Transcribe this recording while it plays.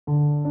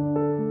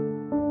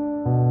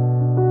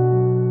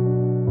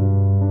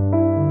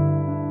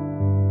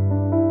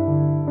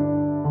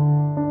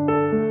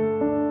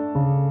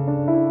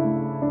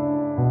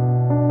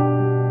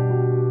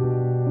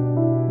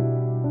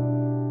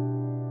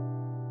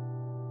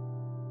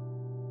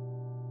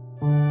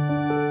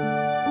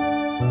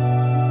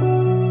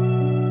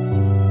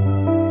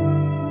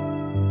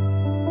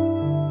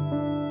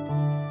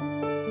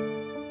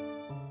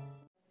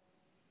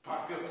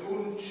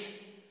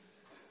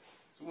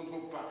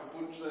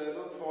much there,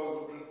 look,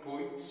 500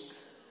 points.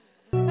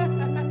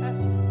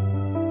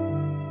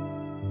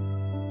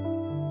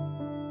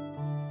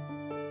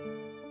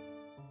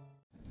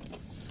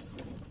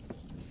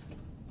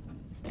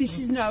 This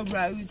is no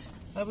road.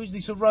 How is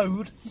this a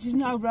road? This is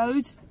no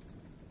road.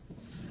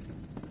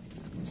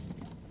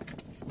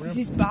 This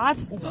is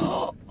bad.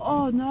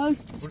 Oh no,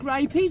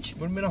 scrapage.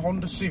 We're in a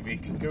Honda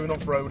Civic going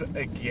off road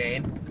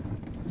again.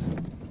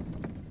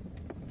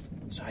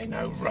 Say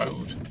no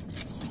road.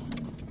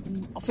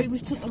 I think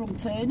we've took the wrong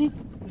turning.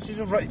 This is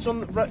a road. It's on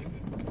the road.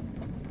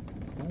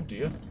 Oh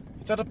dear.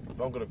 It's had a.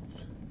 I'm gonna.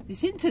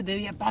 It's into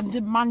the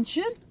abandoned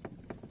mansion.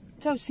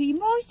 It don't seem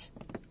right.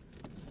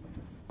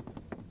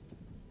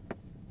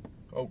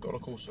 Oh God,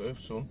 of course so,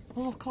 son.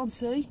 Oh, I can't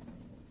see.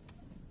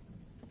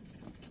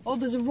 Oh,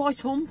 there's a right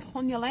hump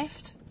on your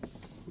left.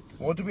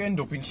 Why do we end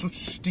up in such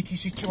sticky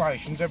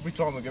situations every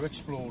time we go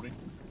exploring?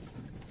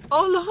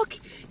 Oh look,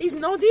 he's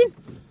nodding.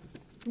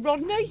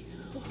 Rodney.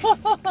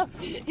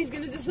 He's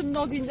going to do some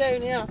nodding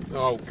down here.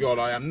 Oh God,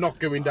 I am not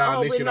going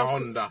down this in a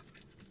Honda.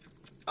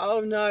 Oh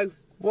no.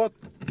 What?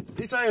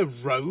 This ain't a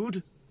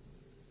road.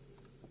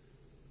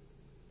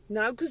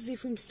 No, because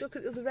if I'm stuck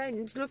at the other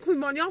end, look, we're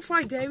only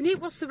halfway down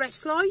it. What's the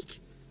rest like?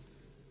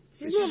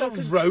 This is like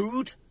a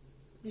road.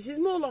 This is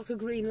more like a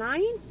green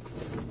lane.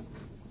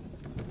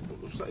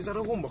 Is that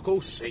a hump? I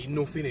can't see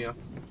nothing here.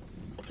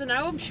 I don't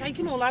know, I'm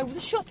shaking all over the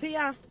shop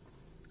here.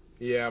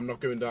 Yeah, I'm not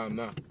going down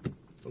that.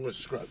 I'm going to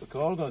scrap the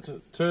car. I'm going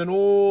to turn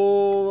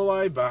all the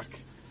way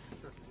back.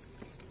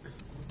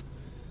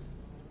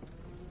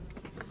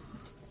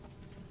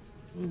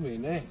 Oh, my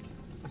neck.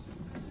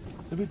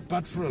 It's a bit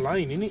bad for a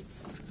lane, isn't it?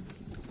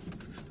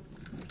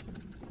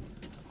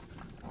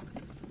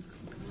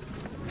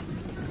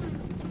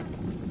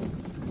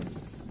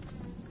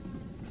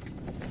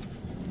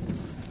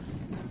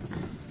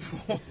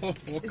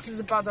 This is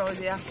a bad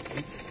idea.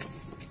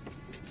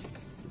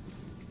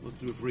 Let's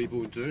do a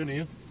 3-point turn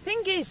here.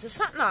 Thing is, the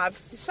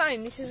sat-nav is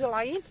saying this is a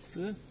lane.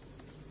 Yeah. And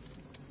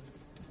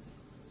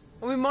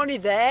we're only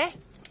there.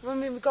 I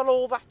mean, we've got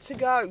all that to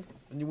go.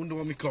 And you wonder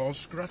why my car's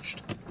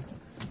scratched?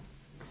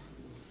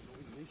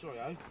 Sorry,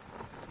 eh?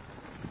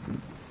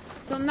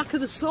 Don't knacker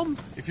the sum.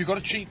 If you've got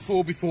a cheap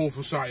 4x4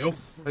 for sale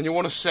and you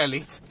want to sell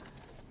it,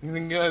 you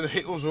can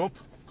hit us up,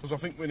 because I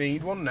think we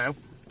need one now.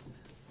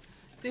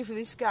 Do for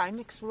this game,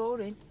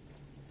 exploring.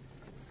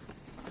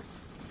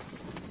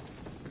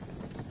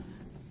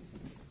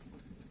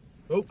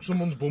 Oh,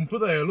 someone's bumper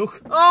there,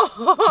 look.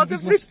 Oh,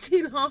 they've ripped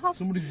it off.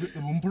 Somebody's ripped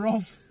the bumper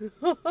off.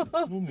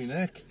 Oh, my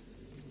neck.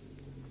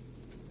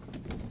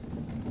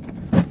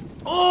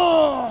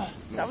 Oh,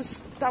 that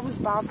was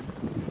bad.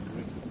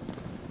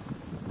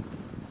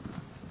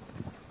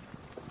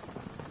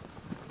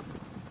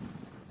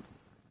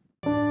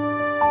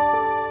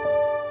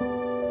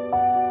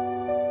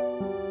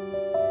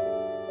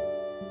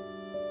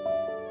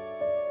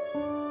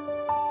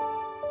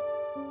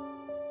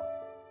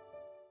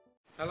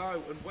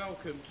 Hello and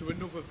welcome to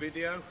another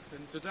video,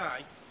 and today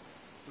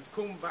we've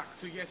come back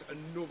to yet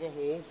another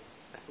hall,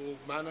 or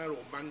manor or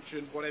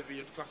mansion, whatever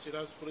you'd class it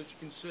as, but as you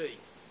can see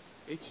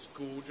it is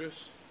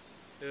gorgeous.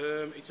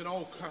 It's an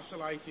old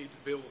castellated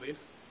building,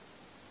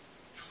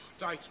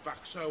 dates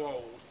back so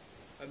old,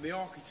 and the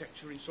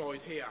architecture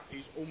inside here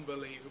is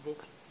unbelievable.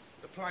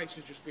 The place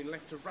has just been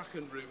left to rack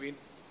and ruin,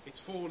 it's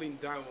falling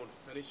down,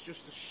 and it's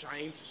just a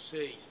shame to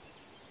see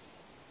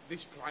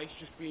this place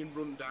just being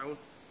run down.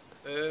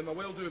 I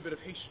will do a bit of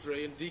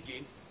history and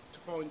digging to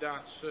find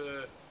out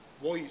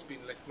why it's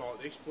been left like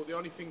this, but the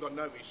only thing I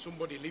know is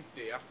somebody lived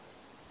here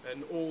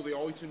and all the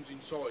items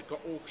inside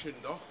got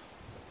auctioned off,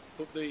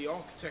 but the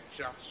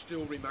architecture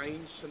still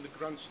remains and the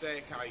grand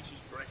staircase is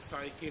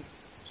breathtaking.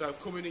 So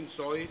coming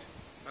inside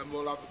and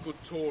we'll have a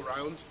good tour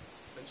round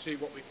and see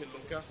what we can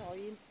look at.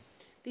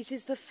 This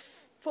is the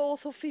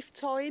 4th or 5th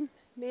time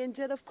me and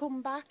Dill have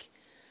come back,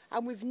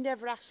 and we've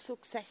never had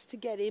success to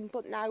get in,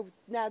 but now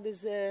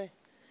there's a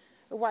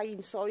way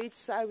inside,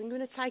 so I'm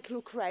going to take a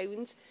look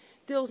around.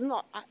 Dill's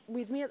not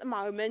with me at the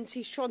moment,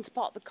 he's trying to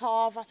park the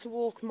car. I've had to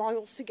walk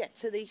miles to get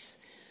to this.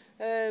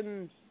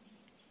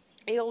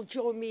 He'll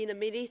join me in a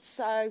minute,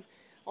 so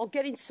I'll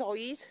get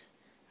inside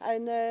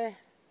and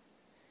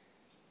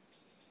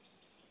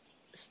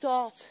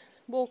start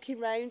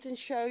walking around and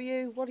show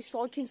you what it's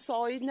like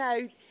inside. Now,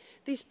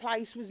 this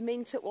place was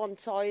mint at one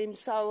time,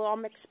 so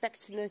I'm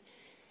expecting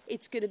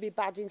it's going to be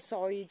bad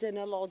inside and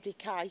a lot of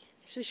decay.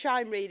 It's a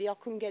shame really I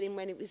couldn't get in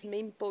when it was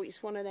mint, but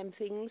it's one of them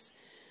things.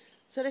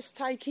 So let's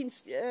go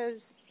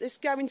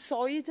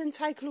inside and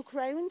take a look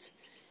around,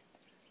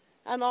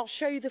 and I'll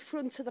show you the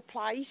front of the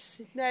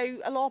place. Now,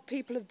 a lot of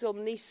people have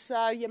done this,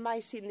 so you may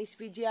have seen this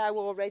video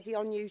already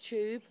on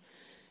YouTube.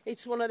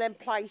 It's one of them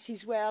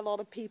places where a lot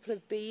of people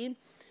have been,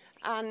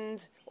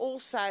 and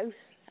also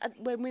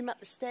when we met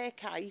the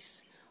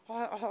staircase,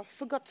 I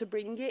forgot to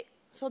bring it,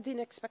 so I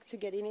didn't expect to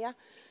get in here.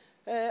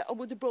 I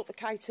would have brought the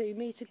K2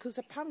 meter, because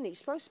apparently it's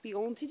supposed to be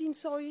haunted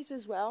inside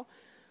as well.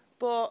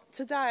 But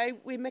today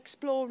we're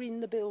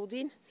exploring the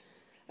building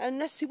and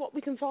let's see what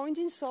we can find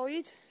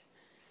inside.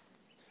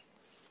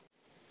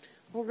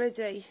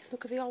 already.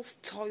 Look at the old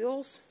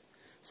tiles.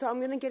 So I'm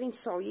going to get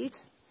inside.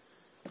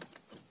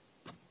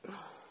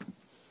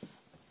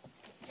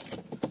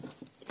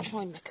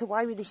 Try and make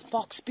away with this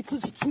box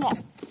because it's not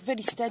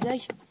very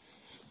steady.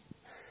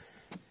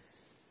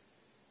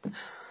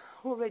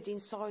 Already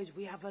inside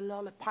we have a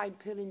lot of paint,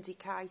 peel and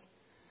decay.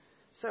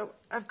 So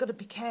I've got to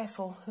be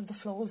careful of the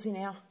floors in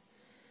here.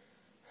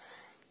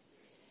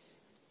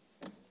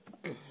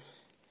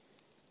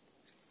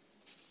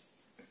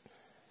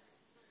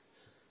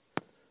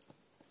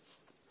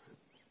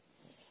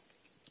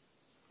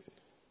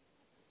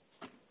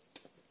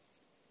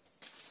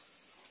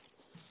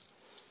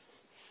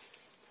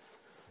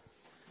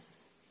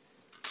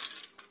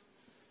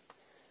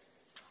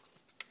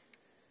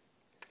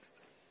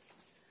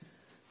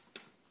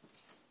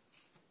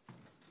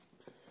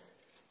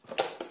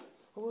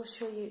 I will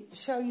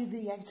show you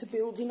the outer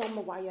building on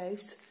the way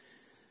out.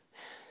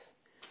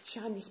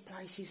 Shame this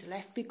place is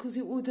left because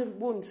it would have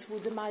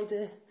made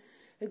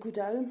a good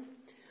home.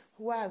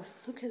 Wow,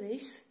 look at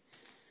this.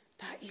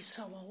 That is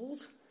so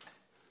old.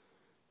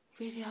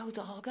 Really old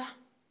Aga.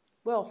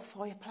 Well,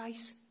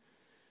 fireplace.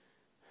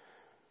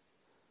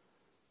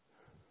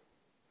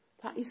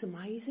 That is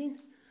amazing.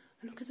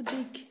 And look at the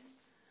big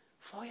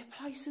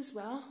fireplace as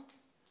well.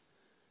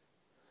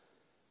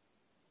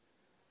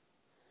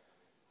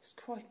 It's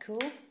quite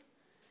cool.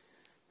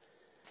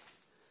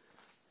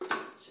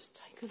 Just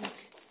take a look.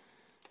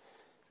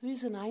 There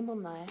is a name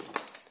on there.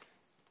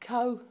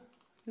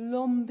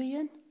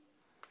 Colombian.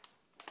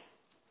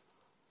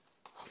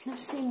 I've never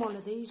seen one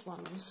of these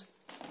ones.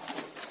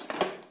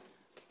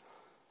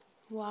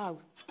 Wow.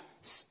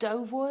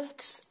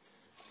 Stoveworks.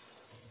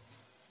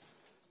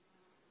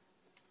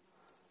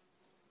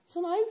 I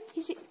don't know.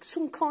 Is it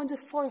some kind of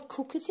fire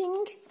cooker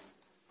thing?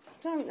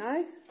 I don't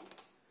know.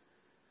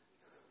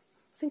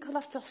 I think I'll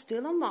have to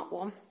still on that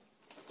one.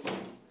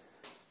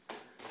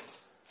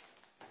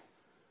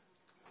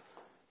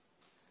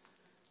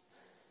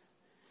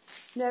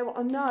 Now,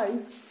 I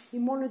know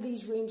in one of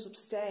these rooms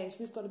upstairs,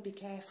 we've got to be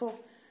careful.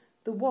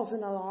 There was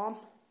an alarm,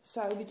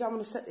 so we don't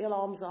want to set the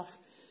alarms off.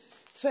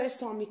 First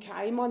time we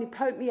came, I only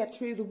poked my head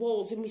through the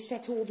walls and we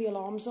set all the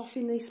alarms off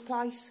in this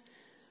place.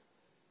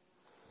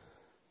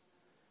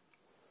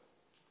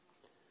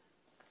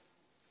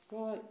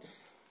 Right,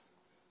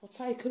 I'll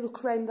take a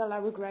look around the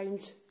lower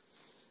ground.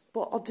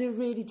 But I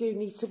really do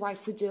need to wait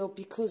for Dill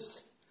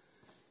because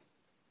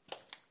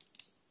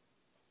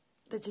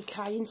the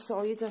decay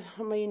inside.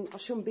 I mean, I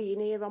shouldn't be in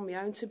here on my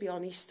own, to be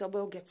honest. I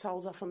will get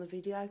told off on the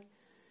video.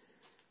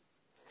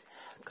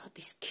 God,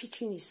 this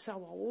kitchen is so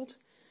old.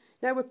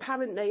 Now,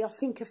 apparently, I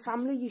think a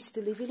family used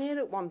to live in here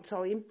at one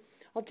time.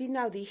 I didn't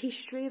know the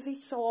history of it,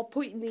 so I'll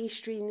put in the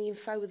history in the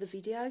info of the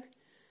video. I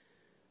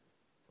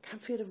can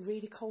feel a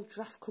really cold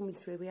draft coming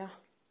through here.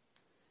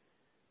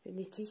 And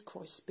it is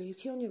quite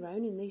spooky on your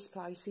own in these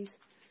places.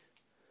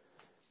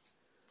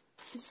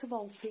 Bits of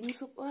old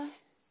things up there.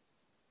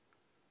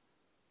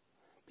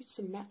 Bits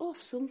of metal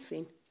off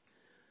something.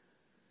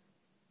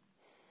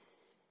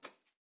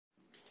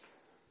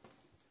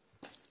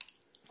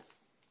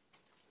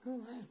 Oh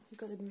wow, we've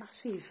got a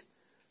massive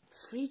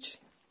fridge.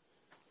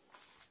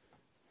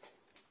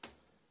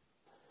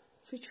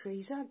 Fridge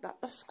freezer,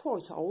 that's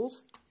quite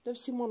old. Never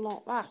seen one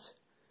like that.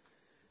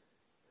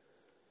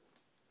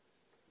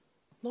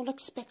 Not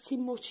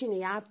expecting much in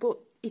here, but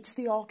it's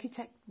the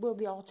architecture.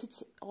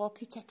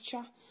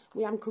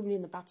 We am coming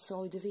in the bad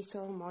side of it.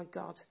 Oh my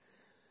God.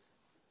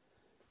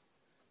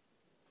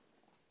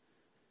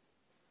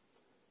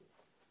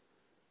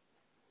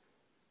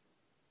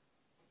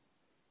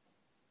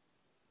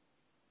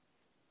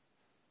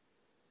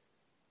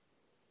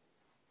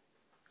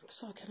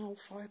 Looks like an old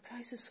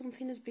fireplace or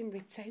something has been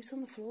ripped out on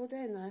the floor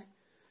down there.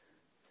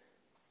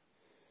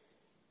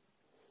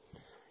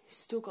 You've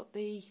still got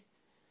the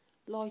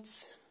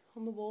lights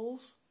on the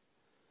walls.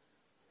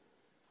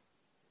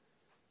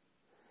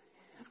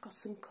 I've got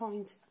some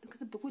kind, look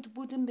at the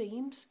wooden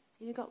beams.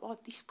 You've got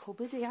like this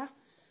cupboard here.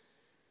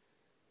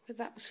 Whether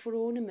that was for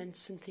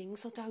ornaments and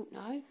things, I don't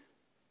know.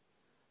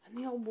 And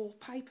the old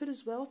wallpaper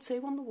as well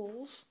too on the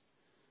walls.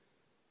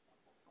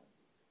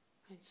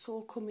 And it's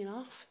all coming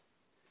off.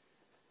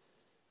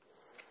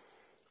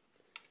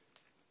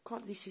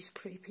 God, this is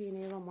creepy in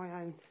here on my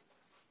own.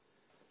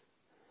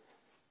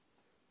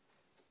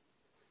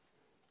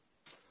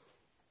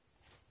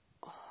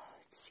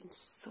 It's in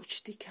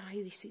such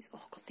decay, this is.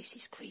 Oh God, this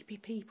is creepy,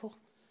 people.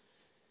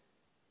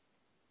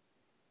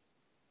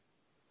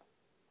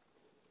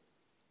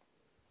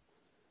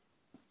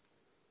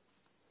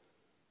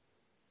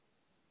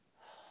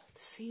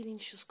 The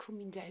ceiling's just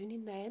coming down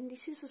in there, and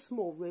this is a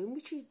small room,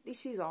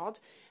 this is odd,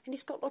 and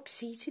it's got like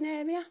seating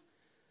area.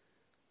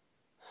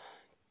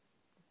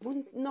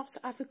 Would not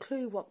have a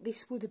clue what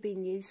this would have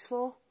been used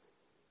for.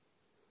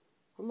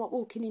 I'm not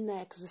walking in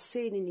there because the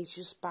ceiling is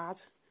just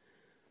bad.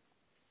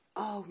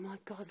 Oh my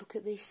God, look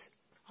at this.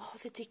 Oh,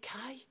 the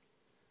decay.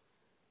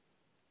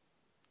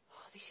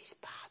 Oh, this is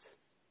bad.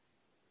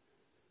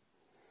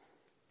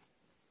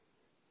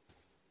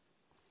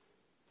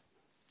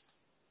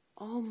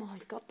 Oh my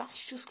God,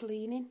 that's just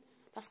leaning.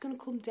 That's going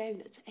to come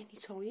down at any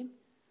time.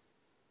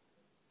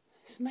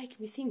 It's making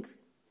me think,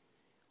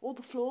 all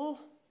the floor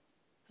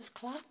has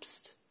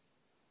collapsed.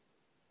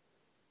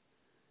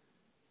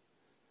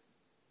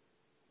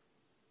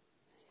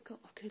 You've got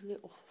like a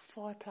little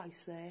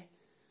fireplace there.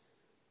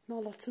 Not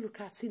a lot to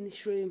look at in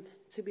this room,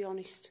 to be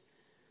honest.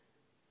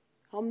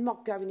 I'm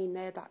not going in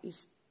there, that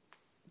is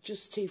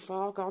just too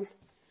far gone.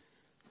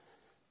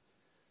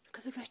 Look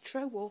at the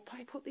retro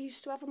wallpaper they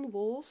used to have on the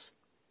walls.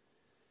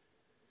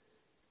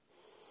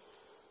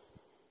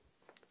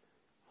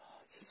 Oh,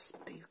 it's just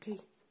spooky.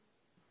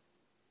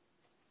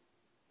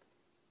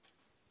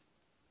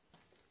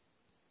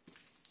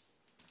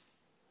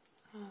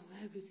 Oh,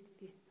 where we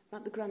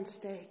at the grand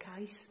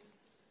staircase.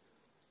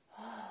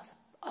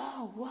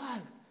 Oh, wow.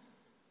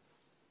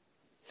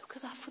 Look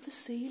at that for the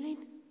ceiling.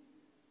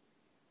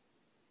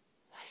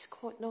 That's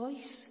quite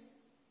nice.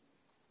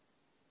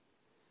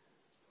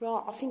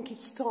 Right, I think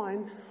it's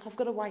time. I've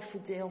got to wait for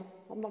Dill.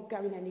 I'm not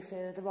going any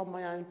further on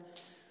my own.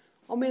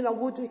 I mean, I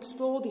would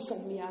explore this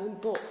on my own,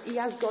 but he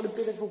has got a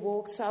bit of a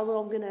walk,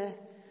 so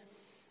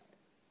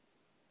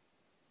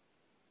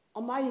I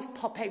might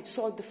pop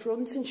outside the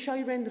front and show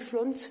you around the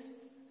front.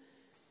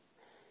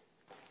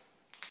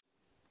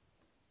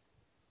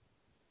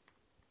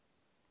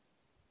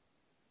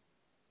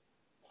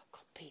 I've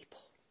got people.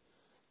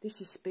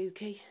 This is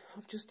spooky.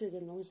 I've just heard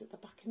a noise at the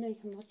back of me.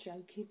 I'm not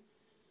joking.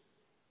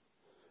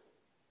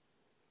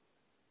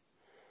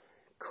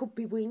 Could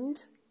be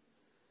wind.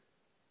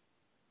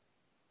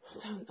 I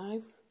don't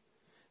know.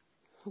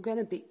 I'm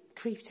getting a bit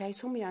creeped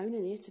out on my own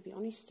in here, to be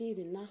honest,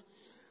 hearing that.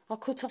 I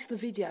cut off the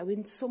video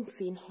and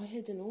I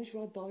heard a noise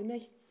right by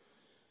me.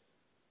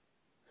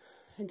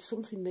 And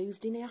something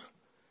moved in here.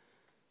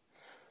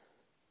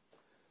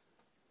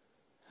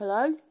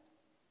 Hello?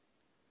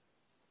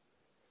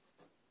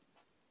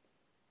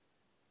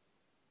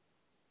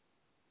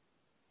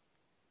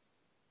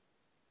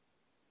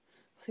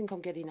 I think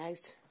I'm getting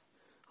out.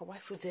 I'll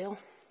wait for Dill.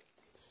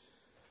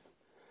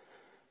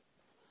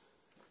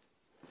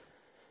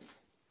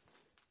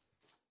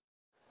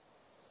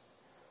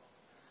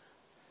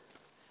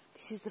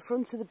 This is the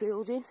front of the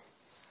building.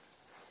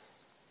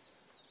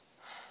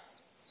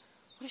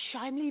 What a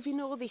shame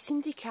leaving all this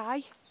in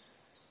decay.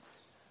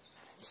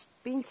 It's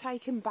been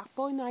taken back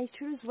by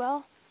nature as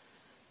well.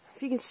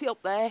 If you can see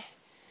up there,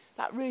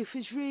 that roof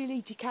is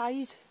really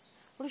decayed.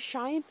 What a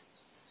shame.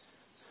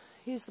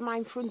 Here's the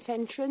main front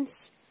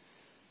entrance.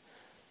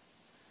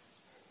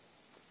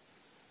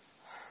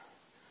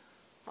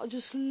 I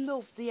just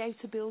love the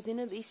outer building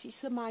of this,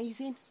 it's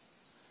amazing.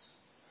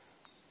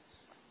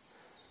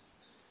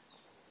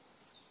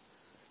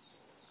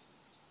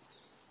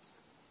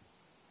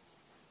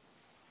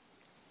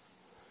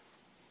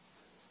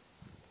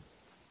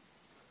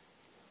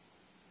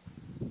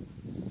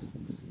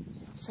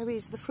 So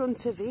here's the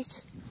front of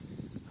it.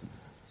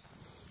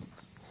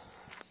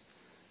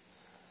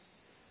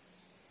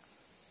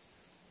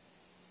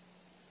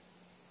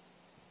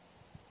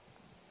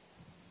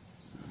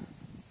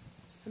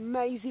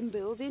 Amazing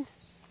building,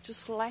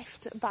 just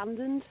left,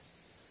 abandoned.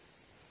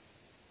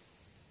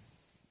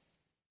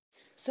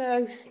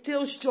 So,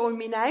 Dill's joined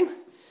me now.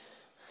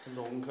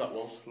 Long that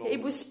was. Long.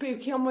 It was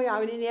spooky on my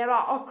own in here.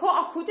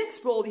 I could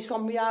explore this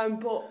on my own,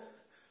 but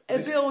a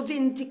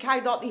building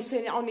decayed like this,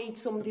 and I need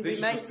somebody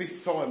with me. This is the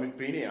 5th time we've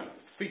been here.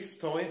 5th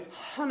time.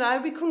 I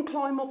know, we couldn't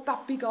climb up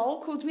that big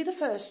hole, could we, the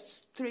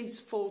first 3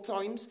 to 4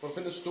 times? Well, I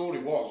think the story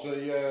was,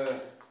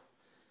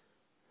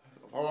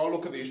 I'll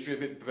look at the history a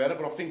bit better,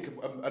 but I think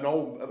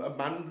a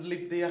man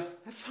lived there.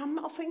 I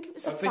think it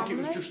was a family. I think it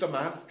was just a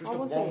man, just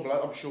one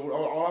bloke, I'm sure.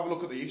 I'll have a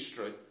look at the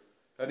history.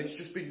 And it's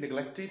just been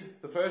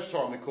neglected. The first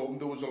time we come,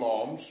 there was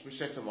alarms, we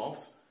set them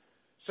off.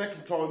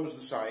 Second time was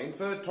the same.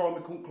 Third time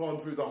we couldn't climb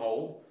through the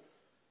hole.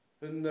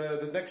 And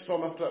the next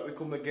time after that we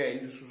come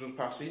again, just was us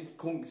passing,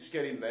 couldn't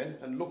get in then.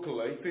 And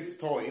luckily, 5th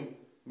time,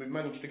 we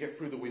managed to get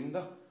through the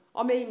window.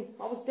 I mean,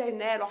 I was down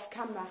there off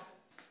camera.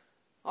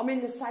 I'm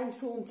in the same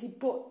haunted,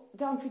 but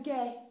don't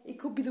forget, it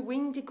could be the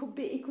wind, it could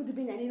have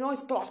been any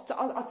noise, but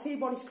I'll tell you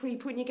what is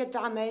creepy when you get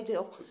down there,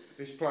 Dill.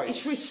 This place.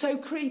 It's really so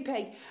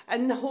creepy,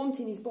 and the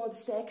haunting is by the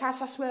staircase,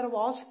 that's where I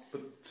was.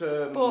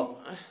 But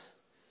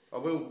I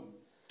will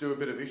do a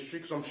bit of history,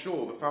 because I'm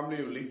sure the family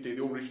who lived here,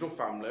 the original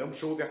family, I'm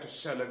sure they had to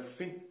sell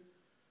everything.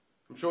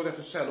 I'm sure they had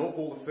to sell up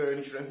all the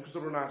furniture because they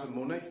run out of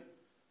money.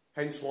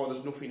 Hence why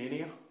there's nothing in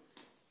here.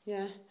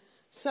 Yeah.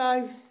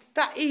 So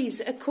that is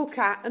a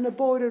cooker and a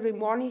boiler in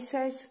one, he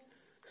says.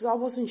 Because I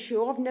wasn't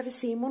sure. I've never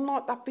seen one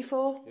like that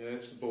before. Yeah,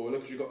 it's the boiler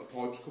because you've got the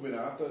pipes coming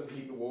out that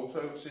heat the water.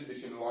 I've seen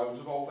this in loads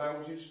of old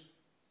houses.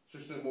 It's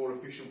just a more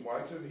efficient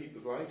way to heat the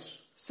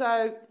place.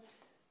 So...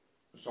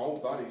 It's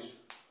old, that is.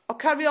 I'll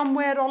carry on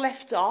where I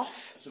left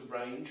off. It's a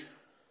range.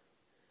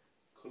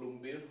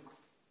 Colombian.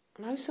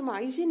 I know, it's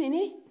amazing, isn't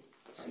it?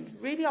 It's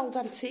a really old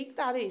antique,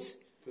 that is.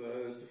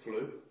 There's the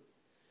flue.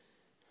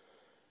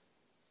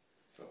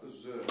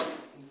 There's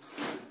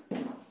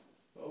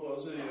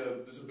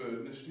there's a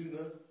bird nest in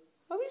there.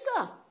 Oh, is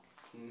that?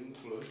 The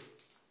flue.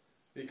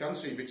 You can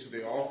see bits of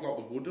the ark, like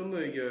the wood on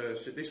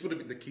the... this would have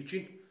been the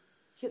kitchen.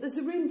 Yeah, there's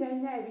a room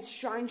down there, it's a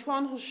strange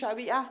one, I'll show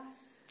it you.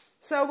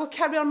 So we'll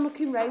carry on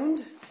looking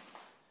round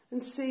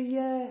and see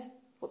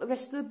what the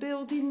rest of the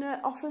building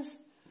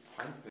offers.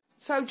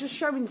 So just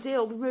showing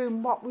Dill the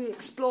room, what we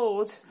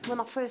explored when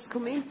I first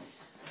come in.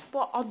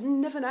 But I'd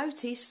never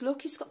noticed,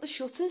 look, it's got the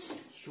shutters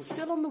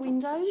still on the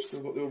windows.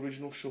 Still got the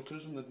original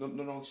shutters and the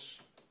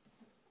nice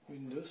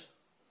windows.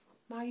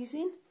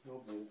 Amazing.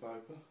 No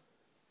wallpaper.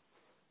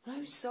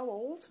 Oh, it's so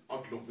old.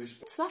 I'd love this.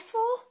 What's that for?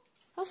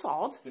 That's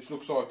odd. This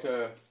looks like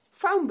a...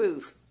 Phone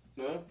booth?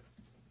 No.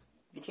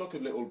 Looks like a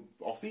little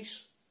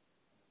office.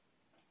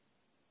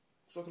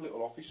 Looks like a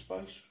little office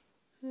space.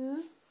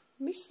 Yeah,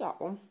 missed that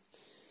one.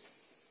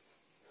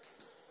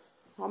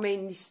 I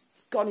mean,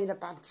 it's gone in a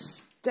bad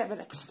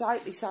derelict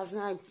state, this has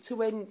now, to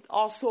when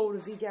I saw a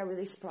video of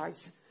this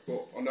place.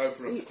 But I know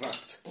for a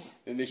fact,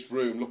 in this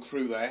room, look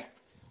through there.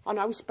 I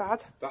know it's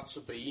bad. That's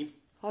a beam.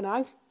 I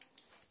know.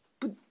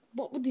 But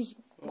what would this...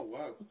 Oh,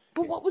 wow.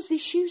 But what was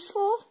this used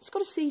for? It's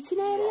got a seating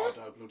area. I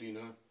don't bloody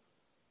know.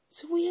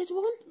 It's a weird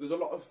one. There's a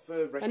lot of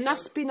retro. And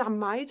that's been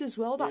handmade as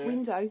well, that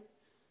window.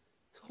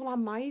 It's all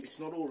handmade. It's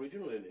not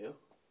original in here.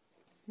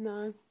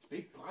 No. It's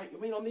big plate. I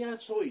mean, on the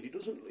outside, it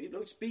doesn't... It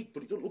looks big,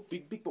 but it doesn't look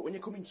big. But when you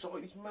come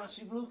inside, it's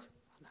massive, look.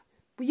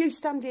 But you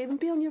stand here and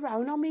be on your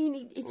own. I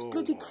mean, it's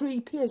bloody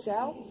creepy as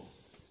hell.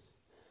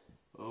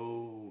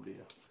 Oh,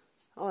 dear.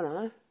 Oh,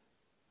 no.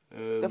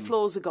 The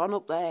floors are gone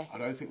up there. I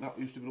don't think that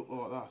used to look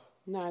like that.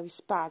 No,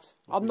 it's bad.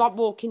 I'm not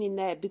walking in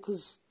there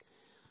because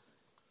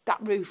that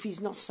roof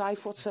is not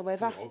safe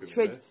whatsoever.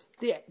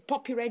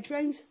 Pop your head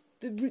round.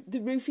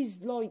 The roof is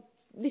like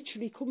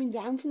literally coming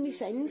down from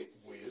this end.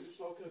 Weird. It's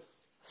like a...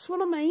 That's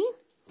what I mean.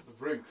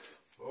 The roof.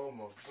 Oh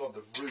my God,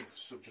 the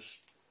roofs have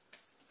just...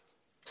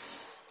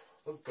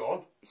 They've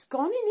gone. It's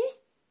gone, innit?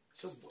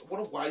 So what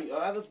a way.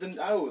 How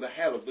the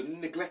hell have they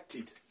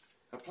neglected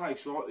a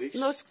place like this?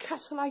 Nice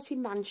castellated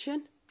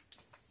mansion.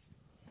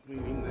 What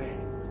are you in there?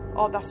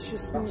 Oh, that's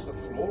just... That's the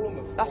floor on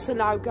the floor. That's a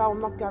no-go. I'm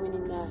not going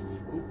in there.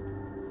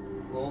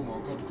 Oh my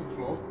God, look at the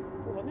floor.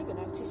 Oh, I never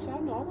noticed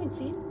that. No, I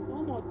went in.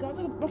 Oh my God,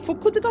 my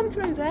foot could have gone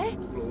through there.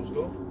 The floor's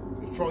gone.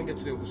 You'll try and get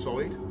to the other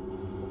side.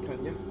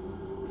 Can you?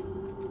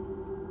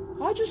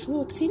 I just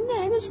walked in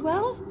there as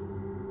well.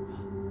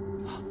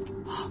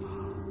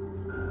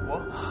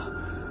 What?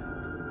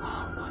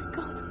 Oh my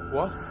God.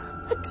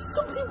 What?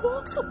 Something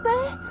walked up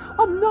there.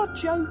 I'm not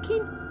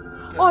joking.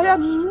 I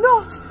am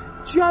not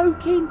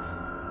joking.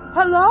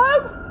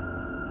 Hello?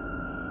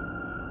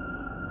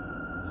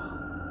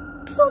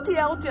 Bloody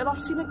hell, dear,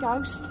 I've seen a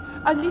ghost.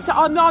 And listen,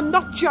 I'm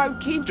not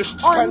joking.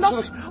 Just I'm cancel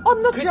not, it.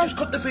 I'm not joking. Just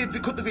cut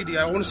the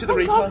video. I want to see the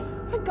replay.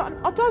 Hang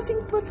on. I don't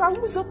think my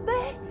phone was up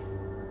there.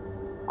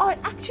 I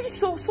actually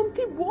saw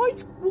something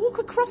white walk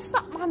across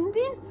that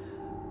landing.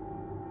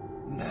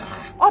 Nah.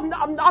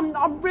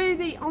 I'm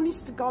really,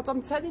 honest to God,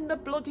 I'm telling the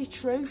bloody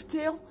truth,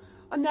 dear.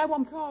 And now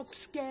I'm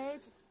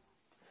scared.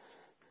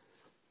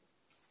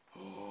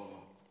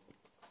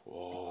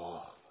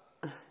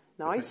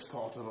 Nice. Best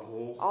part of the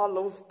hall. I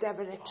love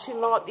dereliction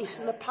like this,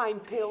 and the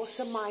paint peel's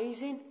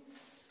amazing.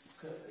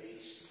 Look at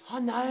these. I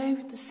know,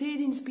 the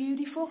ceiling's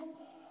beautiful.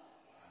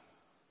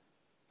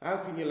 How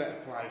can you let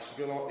a place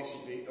go like this?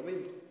 I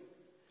mean,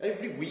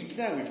 every week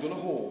now we've done a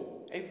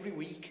haul. Every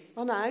week.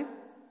 I know.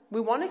 We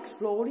want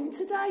exploring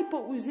today,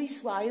 but was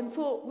this way and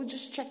thought we'd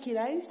just check it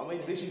out. I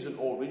mean, this isn't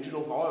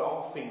original.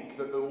 I think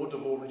that there would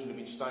have originally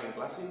been stained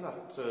glass in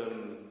that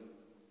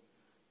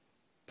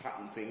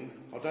pattern thing.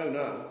 I don't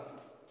know.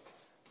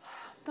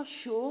 Not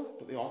sure.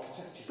 But the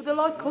architecture... But they're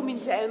like coming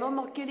down. I'm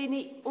not getting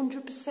it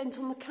 100%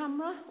 on the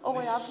camera. Oh,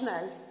 I have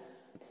now.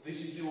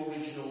 This is the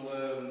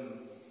original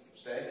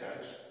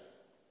staircase.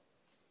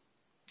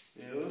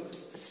 Yeah, look.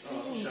 The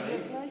ceiling's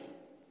lovely.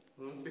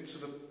 Bits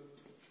of the...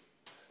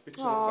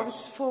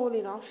 It's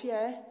falling off,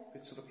 yeah.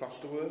 Bits of the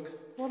plasterwork.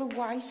 What a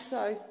waste,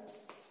 though.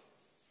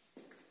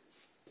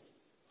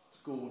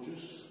 It's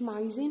gorgeous. It's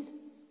amazing.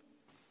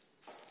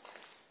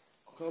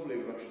 I can't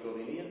believe we've actually got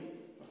in here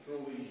after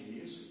all these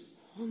years.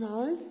 I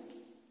know.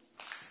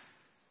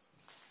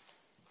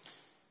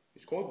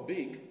 It's quite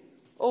big.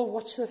 Oh,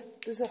 watch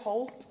there's a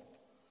hole.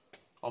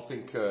 I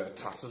think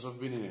tatters have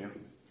been in here.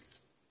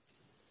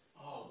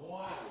 Oh,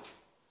 wow.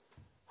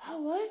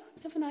 Oh, wow.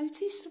 Never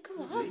noticed. Look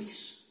at that.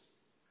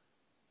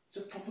 It's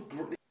a proper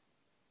grunt.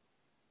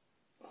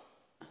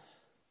 I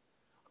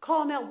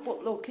can't help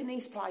but look in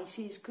these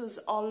places because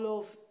I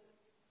love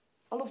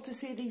to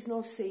see these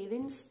nice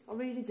ceilings. I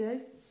really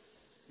do.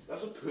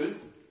 That's a poo.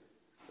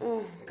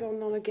 Oh,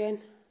 going on again.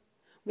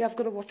 We have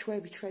got to watch where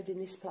we tread in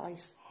this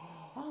place.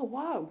 Oh,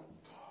 wow.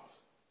 God.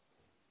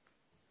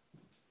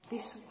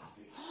 This.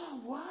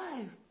 Oh, wow.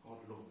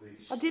 I love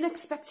these. I didn't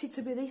expect it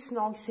to be this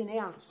nice in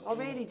here. I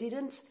really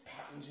didn't.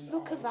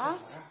 Look at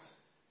that.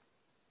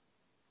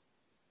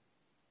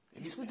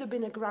 This would have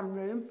been a grand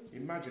room.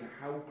 Imagine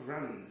how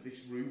grand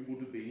this room would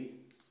have been.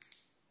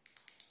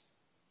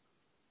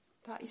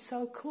 That is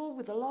so cool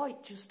with the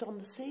light just on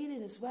the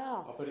ceiling as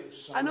well. I bet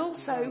it's so and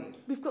also, grand.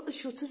 we've got the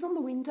shutters on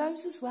the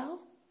windows as well.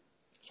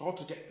 It's hard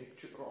to get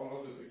pictures, but I'll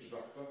have the pictures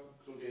after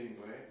because I'm getting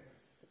glare.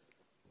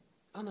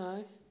 I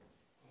know.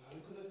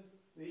 Look at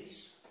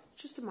This.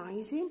 It's just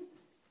amazing.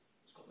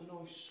 It's got the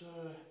nice,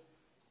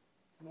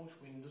 nice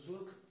windows,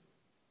 look.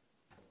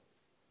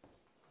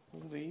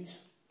 All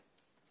these.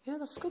 Yeah,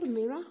 that's got a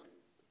mirror.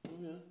 Oh,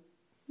 yeah.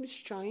 It's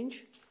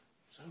strange.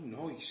 So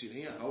nice in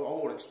here. I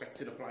would have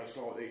expected a place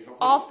like this.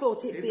 I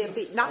thought it'd be a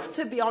bit naff,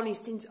 to be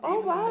honest.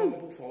 Oh, wow. A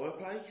marble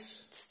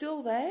fireplace. It's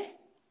still there.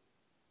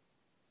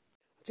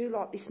 I do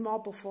like this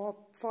marble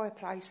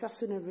fireplace.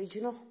 That's an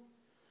original.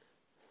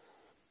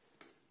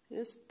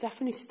 It's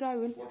definitely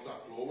stone. Watch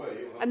that floor where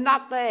you are. And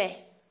that there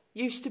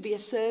used to be a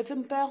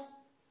servant bell.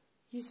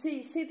 You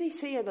see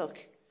this here, look.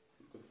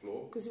 Look at the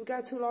floor. Because we go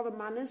to a lot of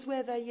manors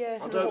where they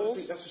I don't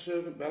think that's a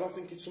servant bell. I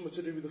think it's something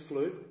to do with the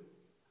flu.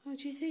 What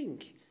do you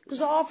think?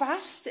 Because I've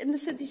asked, and they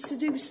said this to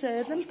do with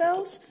servant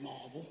bells.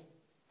 Marble.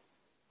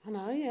 I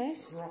know,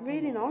 yes.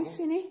 Really nice,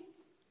 isn't it?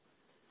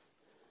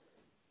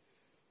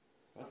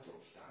 That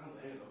drops down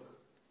there, look.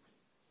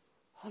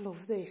 I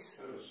love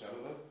this. Bit of a cellar,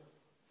 though.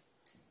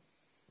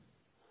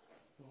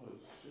 Oh,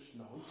 it's just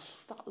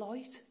nice. That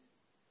light.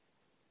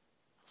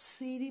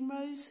 Ceiling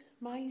rose,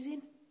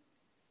 amazing.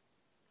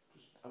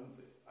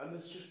 And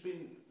there's just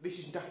been... This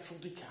is natural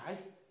decay.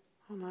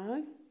 I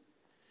know.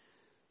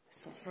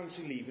 It's not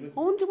fancy leaving it. I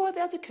wonder why they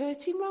had a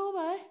curtain rail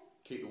there.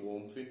 Keep the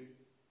warmth in.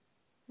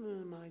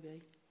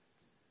 Maybe.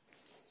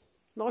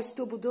 Nice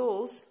double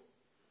doors.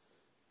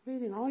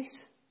 Really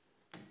nice.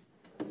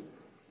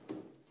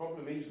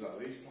 Problem is, though,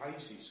 these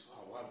places...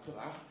 Oh, wow, look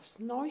at that. It's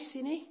nice,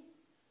 isn't it?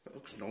 That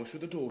looks nice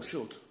with the door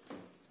shut.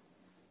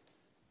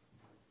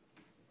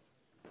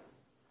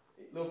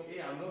 Look,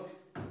 here, look.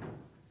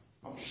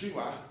 I'm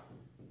sure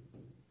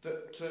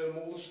that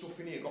all the stuff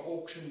in here got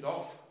auctioned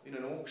off in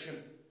an auction.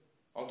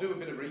 I'll do a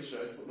bit of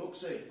research, but look,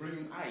 see,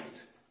 room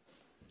 8,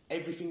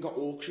 everything got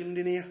auctioned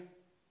in here.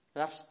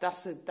 Yeah.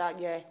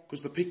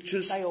 Because the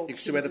pictures, if you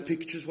see where the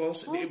pictures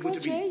was, Oh, it would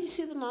have been. Yeah, you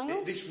see the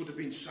nails. This would have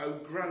been so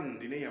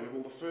grand in here with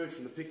all the furniture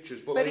and the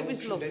pictures, but But they it was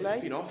auctioned lovely.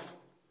 everything off.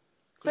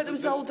 But there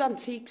was old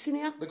antiques in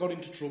here. They got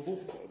into trouble,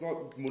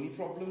 like money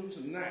problems,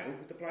 and now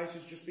the place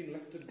has just been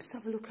left to... Let's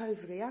have a look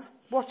over here.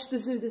 Watch,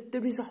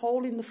 there is a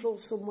hole in the floor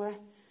somewhere.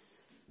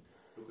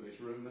 Look at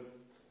this room then.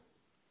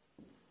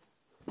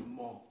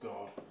 My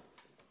God.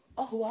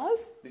 Oh, wow.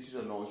 This is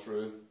a nice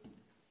room.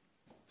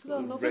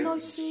 Got another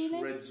nice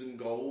ceiling. Reds and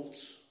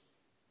golds.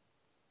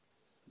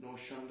 Nice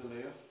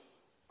chandelier.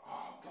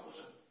 Oh, God,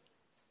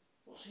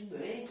 what's in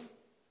there?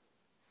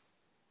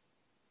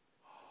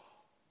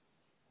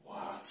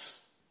 What?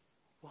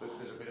 Wow.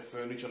 There's a bit of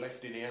furniture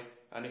left in here,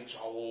 and it's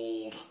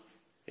old.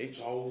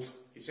 It's old.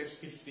 It says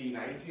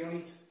 1580 on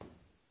it.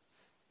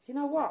 You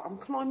know what? I'm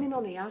climbing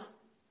on here.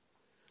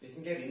 You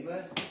can get in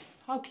there.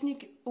 How can you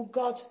get... Oh,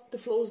 God, the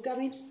floor's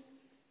going.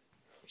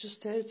 I've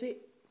just heard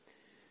it.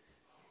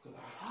 Look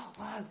at that. Oh,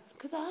 wow.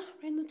 Look at that.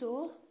 We're in the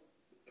door.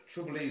 The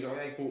trouble is,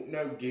 I ain't bought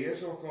no gear,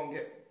 so I can't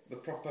get the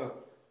proper...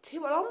 Tell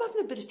you what, I'm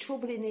having a bit of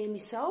trouble in here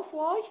myself.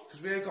 Why?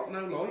 Because we ain't got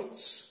no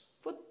lights.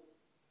 But...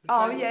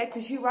 Oh, yeah,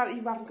 because you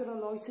haven't got a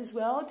light as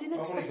well. I didn't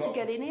expect to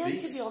get in here,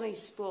 to be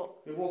honest,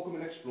 but... We're welcome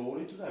and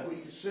exploring today, but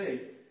you can see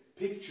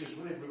pictures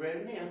were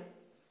everywhere in here.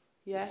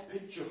 Yeah.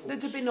 Picture hooks.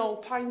 There'd have been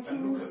old paintings.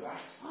 And look at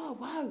that. Oh,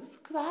 wow.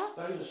 Look at that.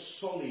 That is a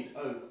solid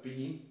oak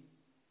beam.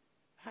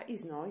 That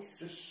is nice.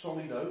 Just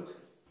solid oak.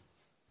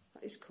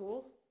 That is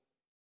cool.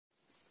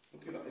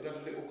 Look at that. It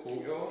had a little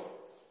courtyard.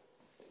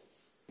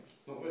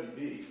 Not very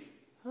big.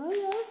 Oh,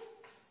 yeah.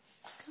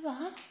 Look at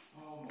that.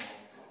 Oh, my God.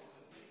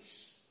 Look at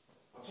this.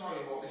 I'll tell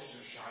you what, this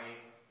is a shame.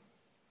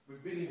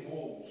 We've been in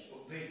walls,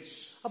 but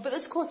this... I bet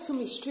there's quite some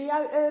history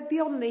out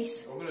beyond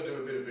this. I'm going to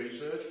do a bit of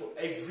research,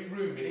 but every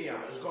room in here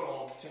has got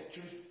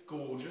architecture. It's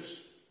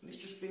gorgeous. And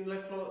it's just been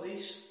left like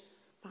this.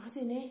 Mad,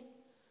 isn't it?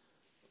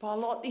 But I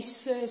like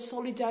this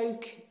solid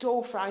oak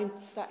door frame.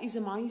 That is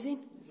amazing.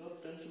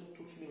 Don't someone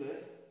touch me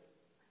there.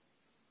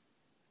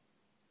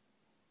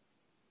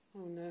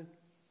 Oh, no.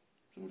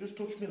 Someone just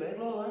touched me leg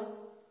like that.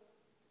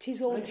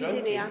 Tis haunted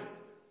in here.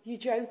 You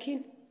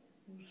joking?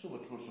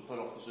 Someone must have fell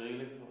off the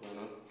ceiling. I don't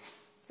know.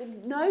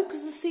 No,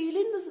 because the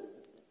ceiling,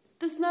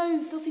 there's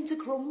nothing to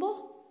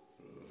crumble.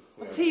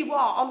 I'll tell you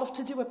what, I'd love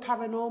to do a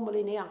paranormal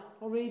in here.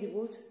 I really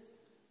would.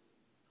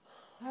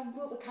 I haven't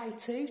brought the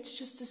K2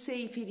 just to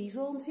see if it is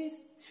haunted.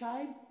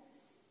 Shame.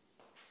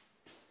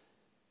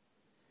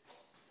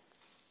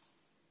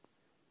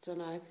 Don't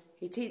know.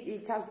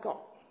 It has got...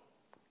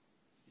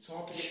 It's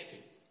hard to get in.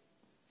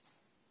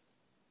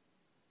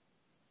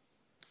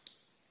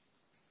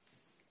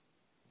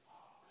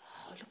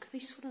 Oh, look at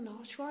this for an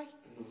archway.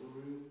 Another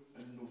room,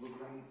 another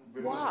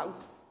grand... Wow.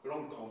 We're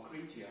on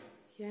concrete here.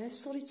 Yeah,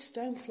 solid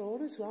stone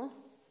floor as well.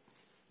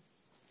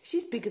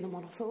 She's bigger than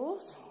what I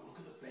thought. Oh, look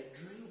at the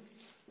bedroom.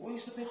 Why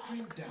is the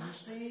bedroom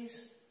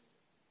downstairs?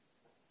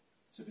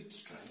 It's a bit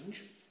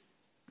strange.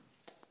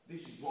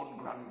 This is one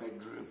grand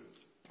bedroom.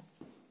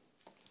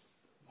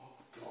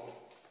 Oh, God.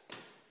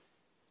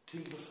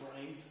 Timber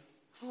frame.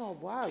 Oh,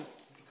 wow.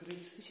 Look at it.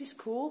 This is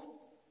cool.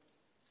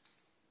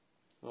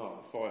 Oh,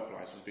 the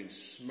fireplace has been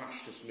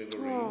smashed to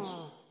smithereens.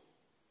 Oh.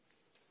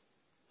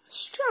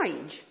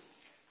 Strange.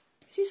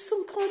 Is this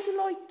some kind of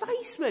like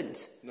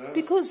basement? No.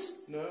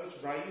 Because... No,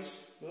 it's raised.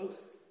 Look.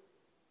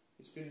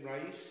 It's been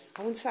raised. I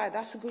wouldn't say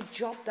that's a good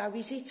job though,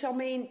 is it? I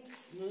mean...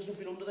 There's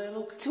nothing under there,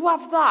 look. To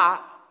have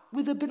that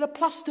with a bit of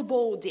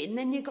plasterboard in,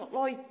 then you got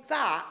like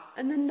that,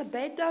 and then the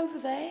bed over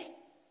there.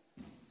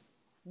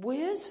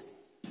 Weird.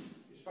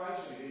 It's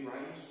basically been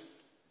raised.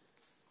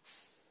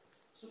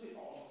 It's a bit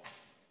odd.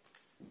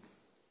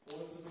 Why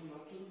have they done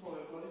that to the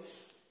fireplace?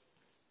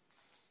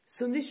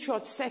 Somebody's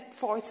tried to set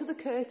fire to the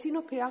curtain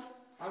up here.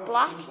 It's How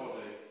black.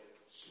 somebody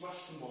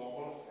smashed the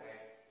marble off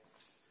there?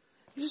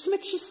 It just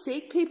makes you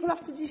sick. People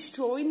have to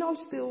destroy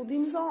nice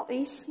buildings like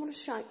this. What a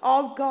shame.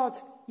 Oh, God.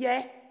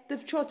 Yeah,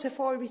 they've tried to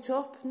fire it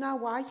up. No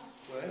way.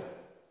 Where?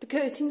 The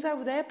curtains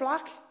over there,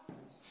 black.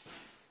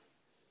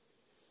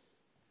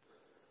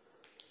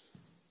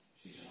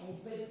 Is this an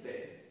old bed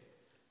there?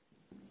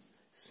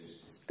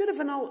 It's a bit of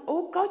an old...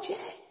 Oh, God, yeah.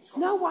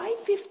 No way.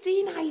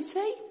 1580.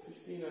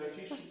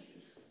 1580s.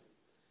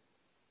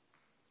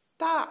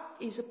 That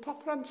is a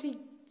proper antique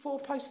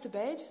four-poster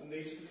bed. And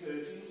these are the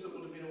curtains that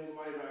would have been all the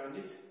way around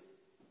it.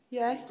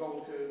 Yeah. These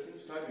gold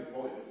curtains. They've been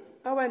fired.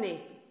 Oh, any?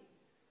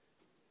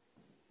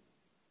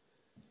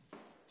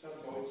 It's had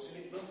lights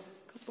in it, look.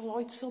 Got the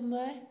lights on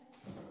there.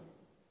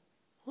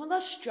 Well,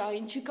 that's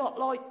strange. You've got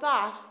like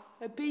that,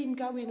 a beam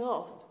going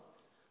up,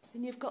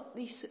 and you've got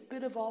this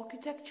bit of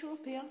architecture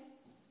up here.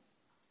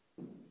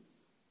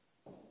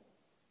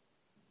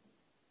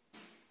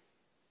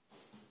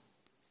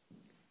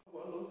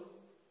 Well, look.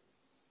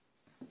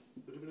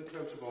 Would have been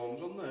a coat of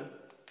arms on there.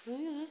 Oh,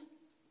 yeah.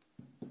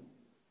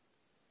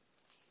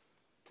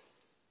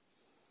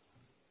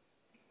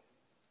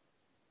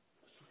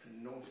 Such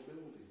a nice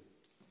building.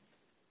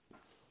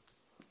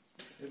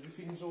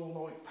 Everything's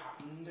all like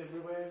patterned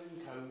everywhere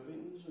and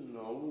copings and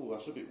oh,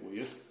 that's a bit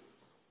weird.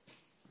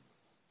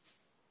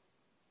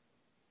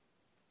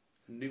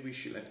 A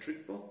newish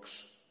electric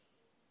box.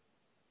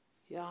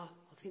 Yeah,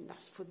 I think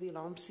that's for the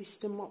alarm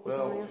system. What was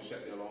Well, on if here? you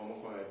set the alarm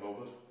off, I ain't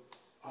bothered.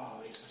 Oh,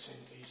 there's the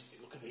centrepiece.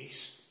 Look at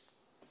this.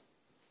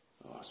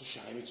 Oh, that's a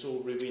shame. It's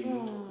all ruined.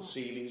 Oh. The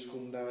ceiling's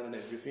come down and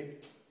everything.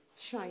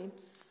 Shame.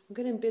 I'm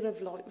getting a bit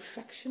of light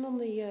reflection on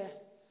the...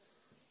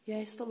 Yeah,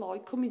 it's the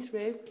light coming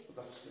through.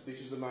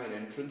 This is the main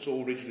entrance.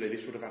 Originally,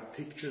 this would have had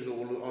pictures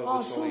all over Oh, the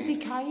it's all side.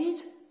 decayed.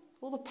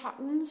 All the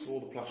patterns. All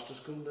the plaster's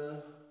come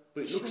down.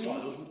 But it looks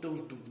like there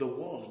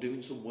was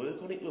doing some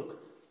work on it, look.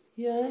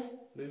 Yeah.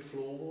 New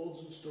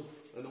floorboards and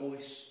stuff. And all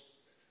this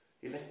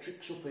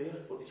electrics up here,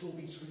 but it's all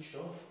been switched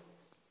off.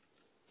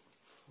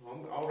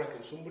 I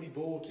reckon somebody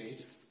bought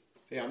it.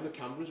 Yeah, and the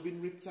camera's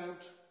been ripped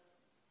out.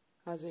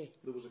 Has he?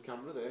 There was a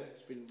camera there.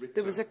 It's been ripped out.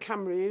 There was a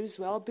camera here as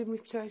well, been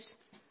ripped out.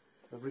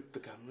 They've ripped the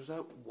cameras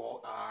out.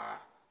 What?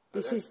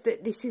 This is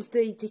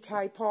the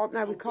decay part.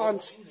 Now we God, can't...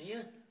 what's in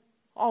here?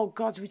 Oh,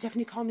 God, we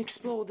definitely can't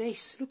explore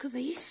this. Look at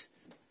this.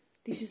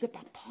 This is the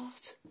bad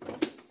part.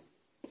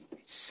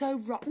 It's so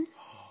rotten.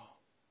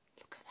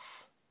 Look at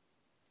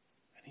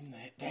that. And in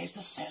there, there's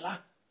the cellar.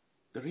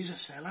 There is a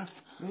cellar.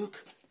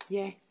 Look.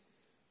 Yeah.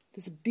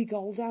 There's a big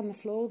hole down the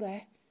floor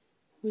there.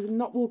 We're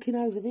not walking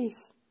over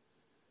this.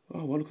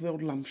 Oh, well, look at the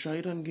old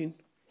lampshade hanging.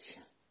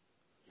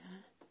 Yeah.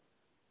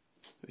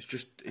 It's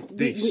just...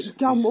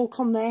 Don't walk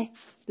on there.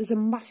 There's a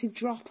massive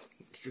drop.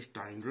 It's just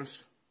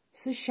dangerous.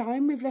 It's a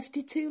shame we've left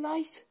it too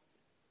late.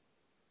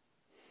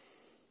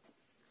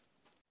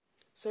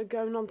 So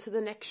going on to the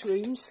next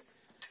rooms.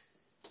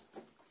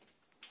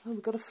 Oh,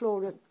 we've got a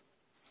floor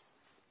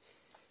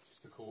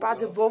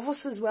bad above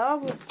us as well.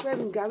 Where are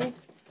we going?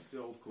 It's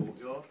the old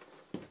courtyard.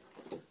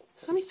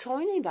 It's only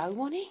tiny though,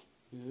 wasn't it?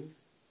 Yeah.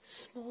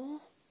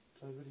 Small.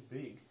 It's not very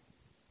big.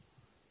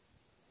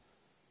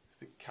 It's a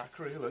bit cack,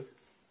 really.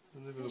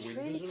 It's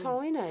really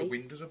tiny. The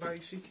windows are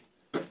basic.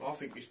 I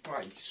think this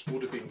place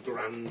would have been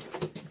grand.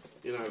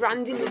 You know,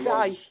 grand in the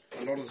day.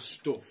 A lot of the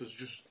stuff is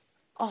just...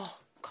 Oh,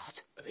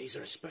 God. These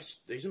are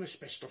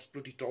asbestos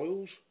bloody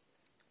tiles.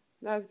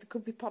 No, there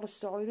could be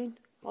polystyrene.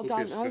 I Could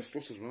don't be know.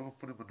 asbestos as well.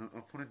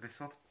 I'll put in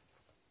this on.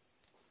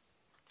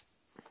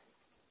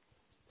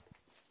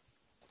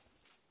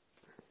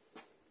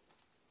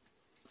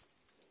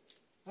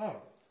 Oh.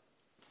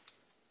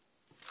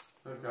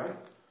 Okay.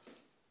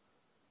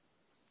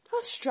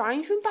 That's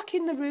strange. We're back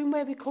in the room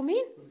where we come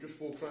in. We've just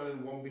walked around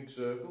in one big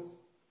circle.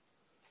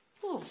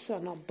 Oh, so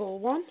not ball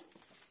one.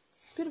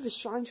 Bit of a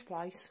strange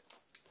place.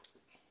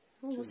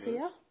 Oh, what's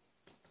here?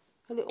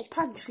 A little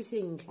pantry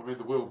thing. I mean,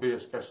 there will be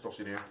asbestos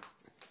in here.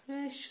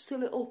 Yeah, it's just a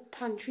little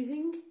pantry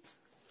thing.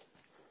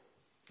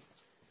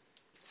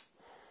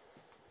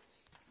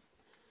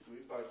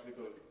 We've basically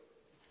got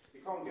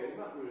you can't get in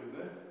that room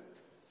there.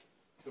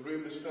 The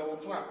room has fell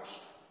and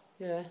collapsed.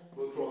 Yeah.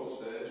 We'll try the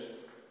stairs.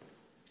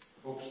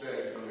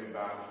 Upstairs is going to be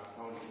bad.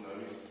 I just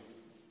know it.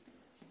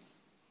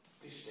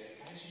 This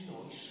staircase is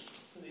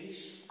nice. Look at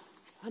this.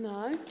 I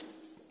know.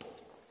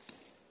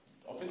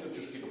 I think they've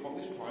just given up on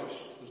this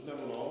place. There's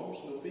no alarms,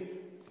 nothing.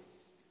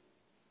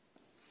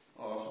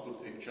 Oh, that's a good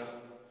picture.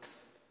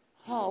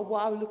 Oh,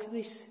 wow, look at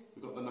this.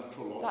 We've got the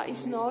natural light. That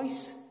is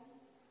nice.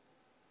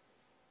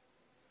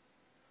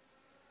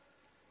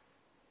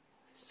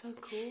 So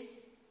cool.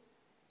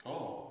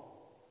 Oh.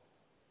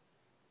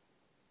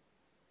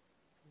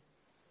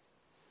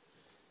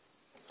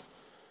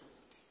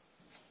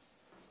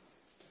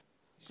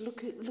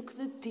 Look at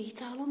the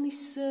detail on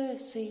this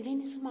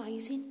ceiling. It's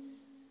amazing.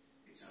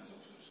 It sounds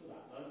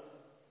like that though.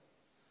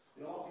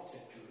 The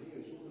architecture in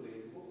here is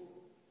unbelievable.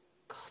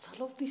 God,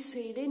 I love this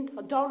ceiling.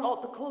 I don't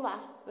like the colour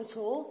at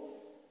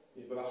all.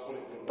 Yeah, but that's what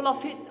it. But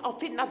I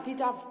think that did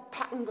have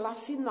pattern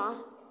glass in that.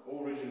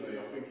 Originally,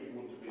 I think it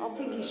would have been. I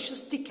think it's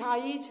just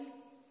decayed,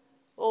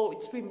 or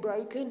it's been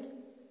broken.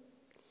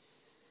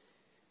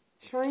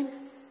 Shine.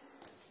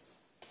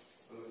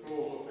 And the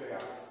floor's up here.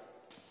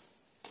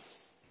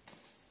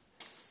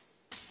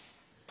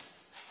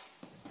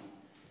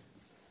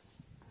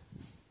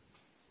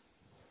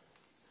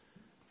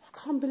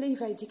 I can't believe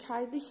how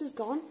decayed this has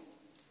gone.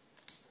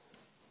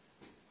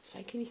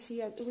 So can you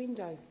see out the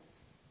window?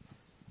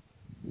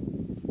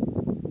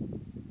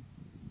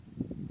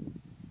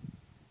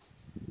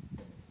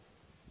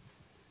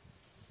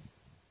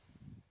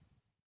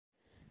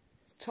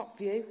 It's top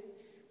view,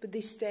 but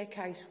this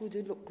staircase would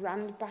have looked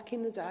grand back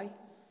in the day.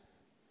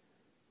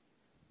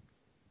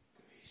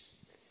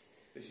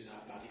 This is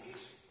how bad it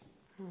is.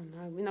 Oh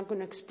no, we're not going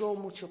to explore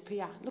much up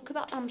here. Look at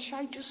that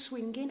lampshade just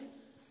swinging.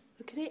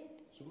 Look at it.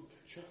 It's a good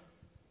picture.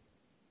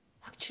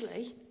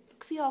 Actually,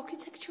 look at the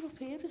architecture up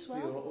here as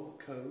well. See all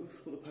the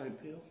cove, look at the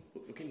paint peel.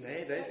 Look in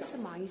there. That's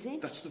amazing.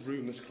 That's the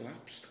room that's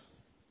collapsed.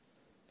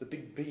 The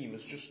big beam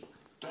has just...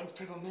 Don't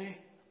tread on there.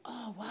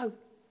 Oh wow,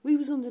 we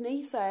was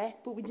underneath there,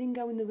 but we didn't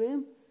go in the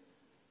room.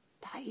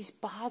 That is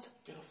bad.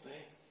 Get off there.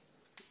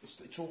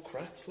 It's all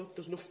cracked, look,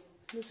 there's nothing.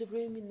 There's a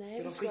room in there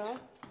Get as off well. it.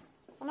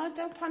 Oh no,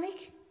 don't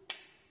panic.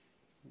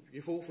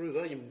 You fall through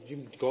there, you're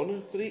gone.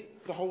 Look at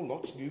it, the whole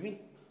lot's moving.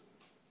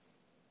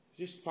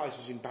 This place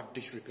is in bad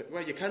disrepair.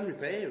 Well, you can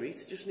repair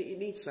it, it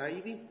needs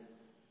saving.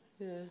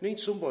 Yeah. Need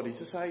somebody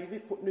to save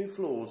it, put new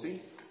floors in,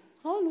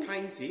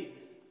 paint it.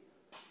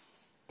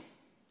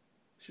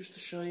 It's just a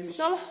shame. It's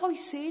not a high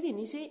ceiling,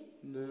 is it?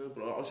 No,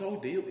 but it's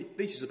ideal.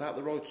 This is about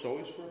the right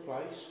size for a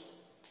place,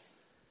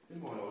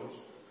 in my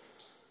eyes.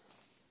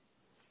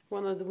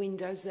 One of the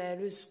windows there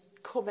has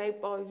come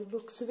out by the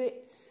looks of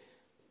it.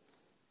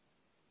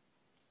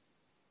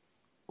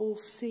 All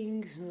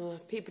things.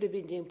 People have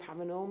been doing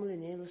paranormal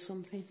in here or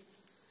something.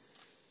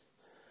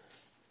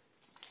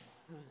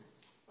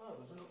 Oh,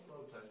 there's an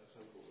upload test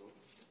for simple room.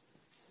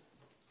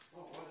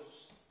 Oh, why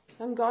does...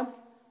 Hang on.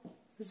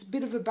 There's a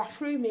bit of a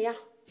bathroom here.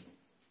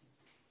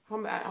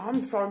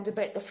 I'm fond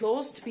about the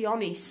floors, to be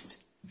honest.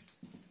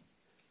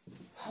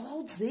 How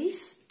old's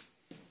this?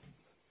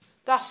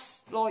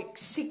 That's like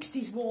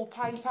 60s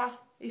wallpaper.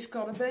 It's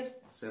got to be.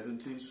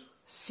 70s.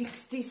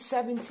 60s,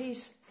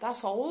 70s.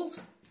 That's old.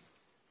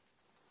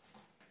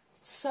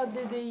 So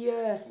did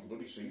the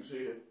Bloody sinks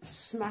here.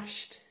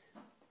 smashed.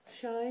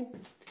 Shame.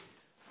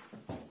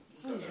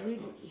 Oh,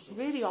 it's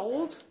really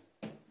old.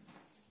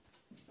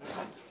 I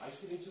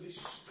get into this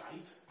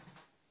state.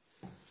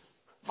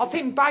 I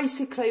think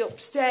basically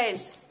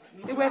upstairs,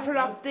 whoever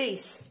had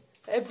this,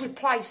 have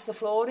replaced the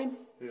flooring.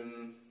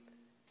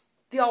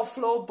 The old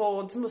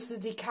floorboards must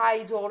have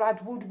decayed or had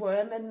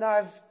woodworm, and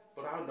they've...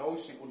 But how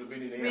nice it would have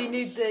been in here.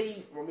 renewed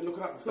the I mean,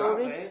 look at that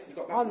flooring. there. You've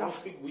got that nice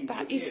big window.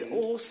 That is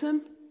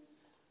awesome.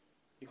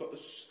 You've got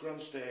the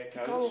grand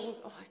staircase. God,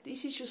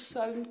 this is just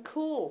so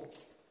cool.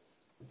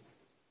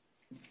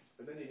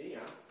 And then in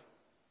here...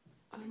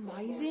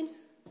 Amazing.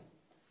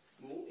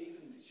 Well,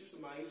 it's just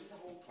amazing, the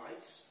whole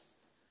place.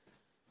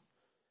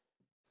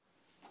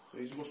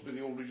 These must be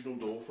the original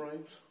door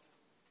frames.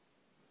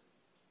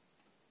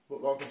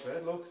 But like I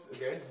said, look,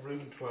 again,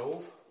 room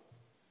 12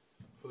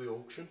 for the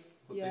auction.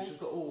 But Yeah. this has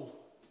got all...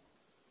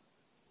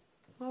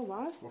 Oh,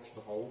 wow. Watch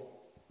the hole.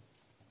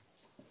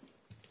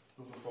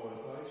 Another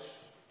fireplace.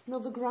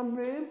 Another grand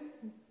room.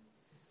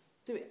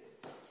 Do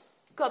it.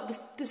 God,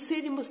 the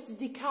ceiling must have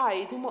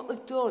decayed, and what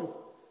they've done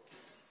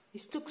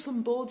is stuck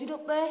some boarding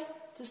up there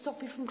to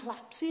stop it from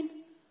collapsing.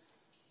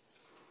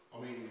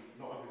 I mean,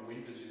 not having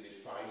windows in this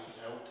place has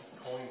helped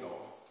it, kind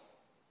of.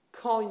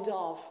 Kind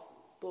of,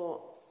 but...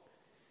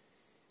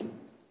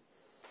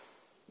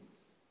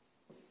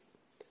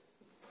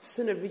 It's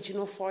an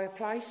original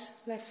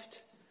fireplace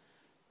left.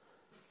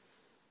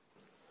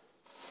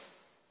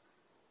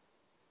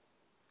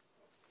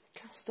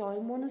 Cast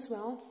iron one as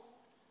well.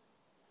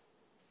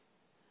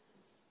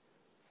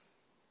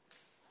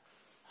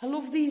 I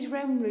love these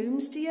round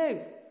rooms, do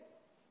you?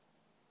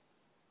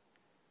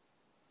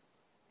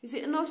 Is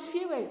it a nice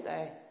view out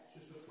there?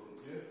 Just the front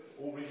view.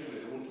 Originally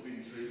there wouldn't have been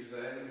trees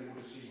there and you would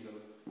have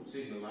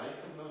seen the lake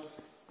and that.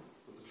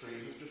 But the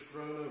trees have just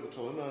grown over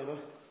time, haven't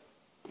they?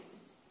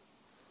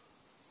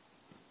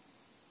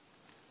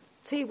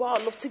 Tell you what,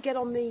 I'd love to get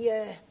on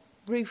the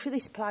roof of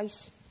this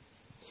place.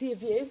 See a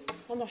view.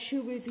 I'm not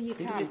sure whether you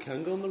can. You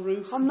can go on the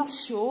roof. I'm not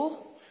sure.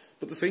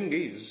 But the thing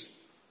is...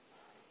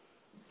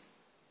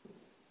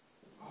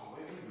 Oh,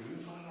 every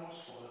room's got a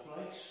nice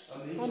fireplace.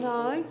 And these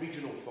are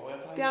original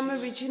fireplaces. They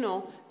are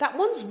original. That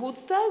one's wood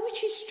though,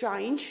 which is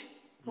strange.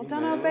 I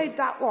don't know about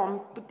that one,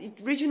 but the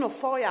original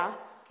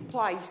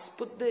fireplace,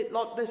 but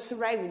the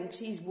surround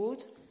is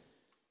wood.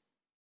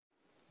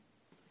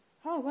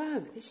 Oh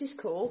wow, this is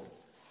cool.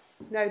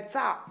 Now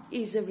that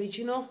is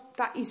original.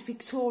 That is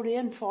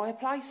Victorian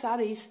fireplace, that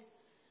is.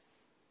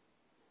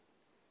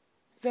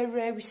 Very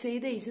rare we see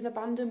these in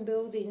abandoned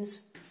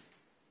buildings.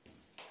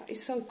 That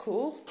is so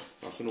cool.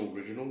 That's an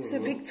original. It's a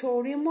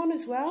Victorian one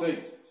as well. See,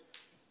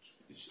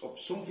 it's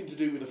something to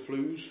do with the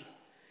flues.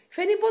 If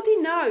anybody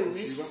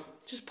knows,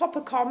 just pop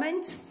a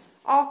comment.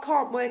 I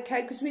can't work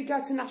out because we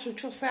go to National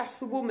Trust. I asked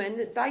the woman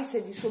that they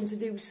said it's something to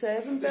do with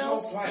servant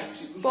bills.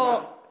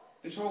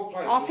 This whole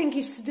place. I think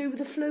it's to do with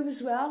the flu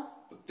as well.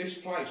 But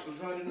this place goes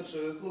round in a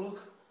circle.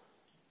 Look,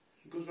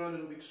 it goes round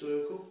in a big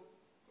circle.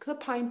 Look at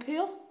the paint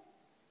peel.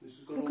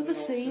 Look at the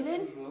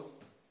ceiling. As well.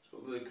 It's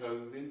got the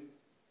coving.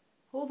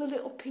 All the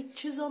little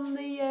pictures on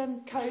the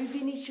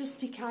coving is just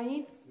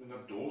decaying. And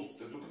that doors.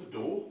 Look at the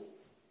door.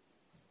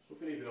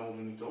 It's nothing even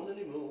holding it on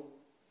anymore.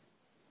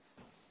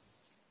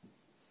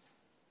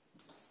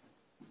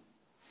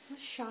 What a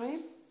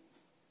shame.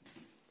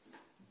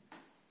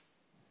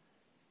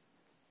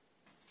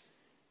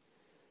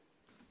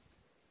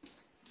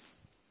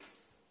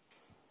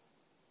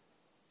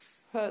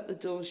 Hurt the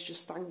door's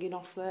just hanging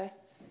off there.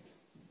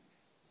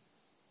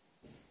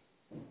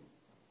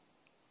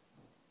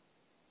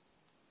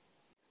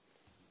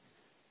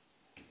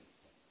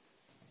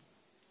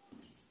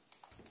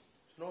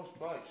 It's a nice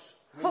place.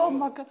 Oh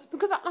my God,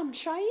 look at that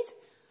lampshade.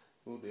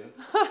 Oh dear.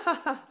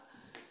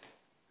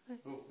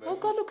 Oh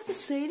God, look at the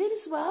ceiling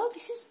as well.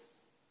 This is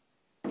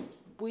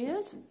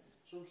weird. That's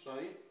what I'm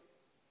saying.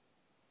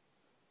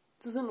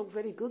 Doesn't look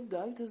very good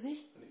though, does it?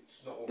 And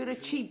it's not Bit original.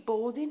 of cheap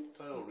boarding. It's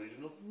not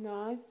original.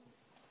 No.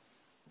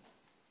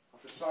 I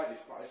should say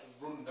this place was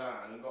run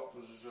down and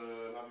was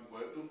having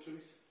work done to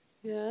it.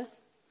 Yeah.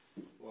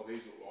 Well,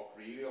 these look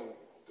like really old.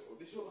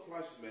 This is what the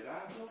place is made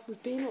out of.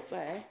 We've been up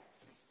there.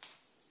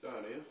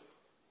 Down here.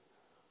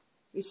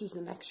 This is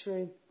the next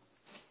room.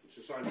 It's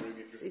the same room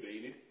you've just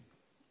been in.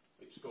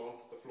 It's gone.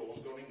 The floor's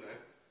gone in there.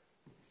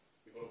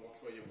 You've got to watch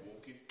where you're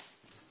walking.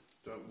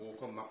 Don't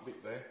walk on that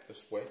bit there. The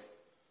sweat.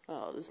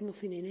 Oh, there's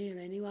nothing in here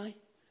anyway.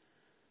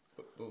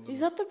 But, Is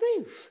that the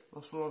roof?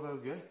 That's what I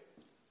don't get.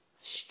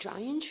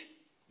 Strange.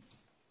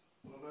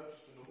 Well, I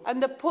noticed another.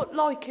 And they've put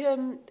like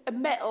a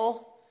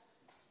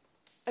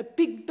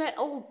big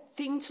metal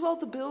thing to hold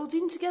the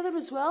building together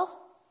as well.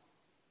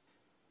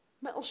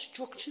 Metal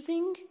structure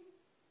thing.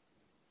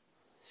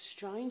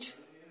 Strange.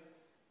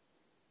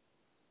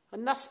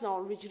 And that's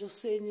not original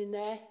ceiling in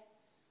there.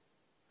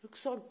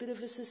 Looks like a bit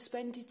of a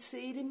suspended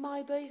ceiling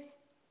maybe.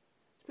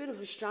 It's a bit of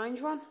a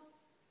strange one.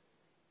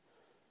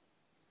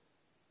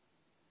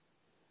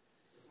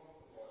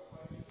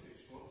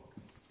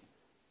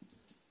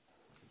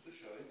 It's a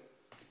shame.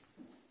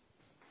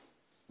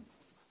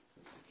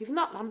 Even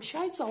that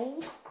lampshade's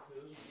old.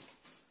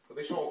 But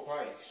this whole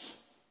place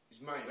is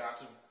made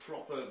out of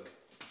proper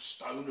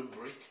stone and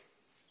brick.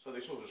 So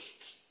this will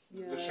just,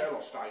 the shell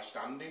will stay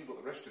standing, but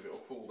the rest of it will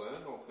fall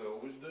down like they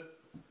always do.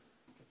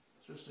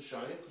 It's just a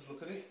shame, because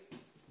look at it.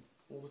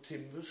 All the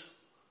timbers.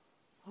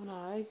 Oh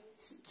no,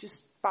 it's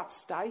just bad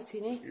state,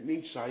 innit? It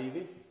needs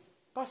saving.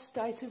 Bad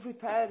state of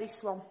repair,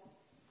 this one.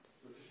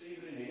 But just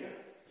even in here,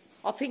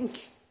 I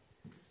think.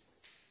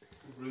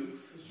 the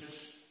roof is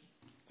just...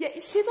 Yeah,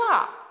 you see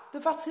that?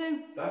 They've had to...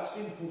 That's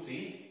been put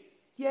in.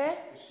 Yeah,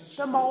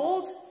 the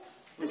mould,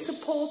 the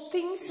support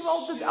things to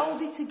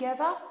hold it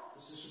together.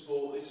 It's the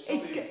support, it's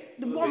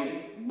The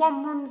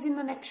one runs in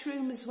the next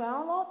room as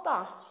well, like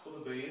that. It's for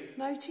the beam.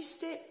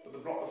 Noticed it? But they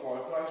blocked the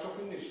fireplace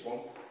off in this one.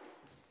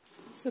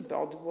 It's a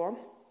odd one.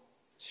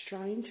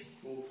 Strange.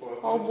 All the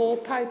fireplace. Old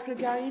wallpaper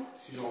again.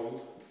 This is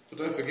old. But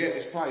don't forget,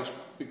 this place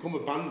become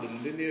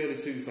abandoned in the early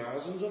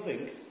 2000s, I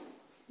think.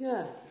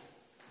 Yeah.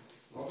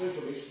 I'll do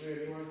some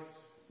history anyway.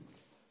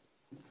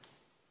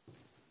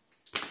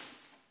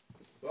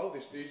 Well,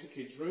 this is the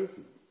kids' room.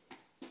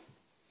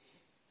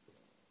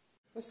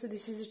 So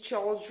this is a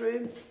child's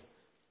room.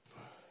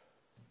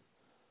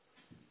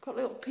 Got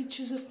little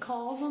pictures of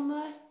cars on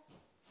there.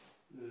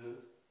 Yeah.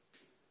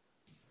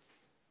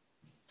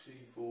 T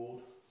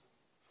Ford,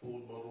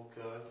 Ford Model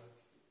K,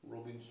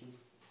 Robinson.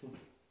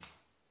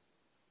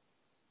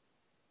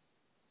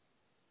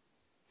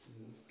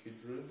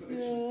 Kids' room.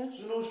 It's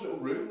a nice little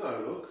room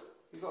though, look.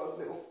 You've got a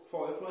little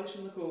fireplace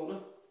in the corner.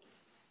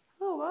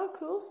 Oh wow,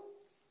 cool.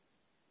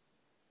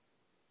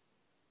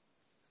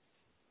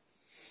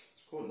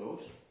 It's quite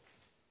nice.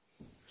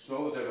 It's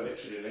not the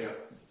dereliction in here.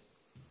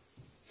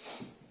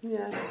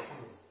 Yeah.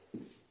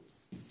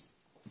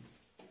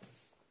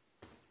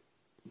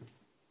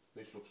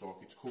 This looks like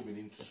it's coming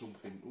into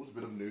something. There was a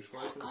bit of news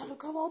scraper. God,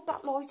 look how old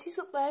that light is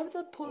up there with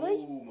the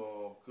pulley.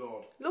 Oh my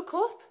God. Look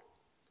up.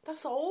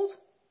 That's old.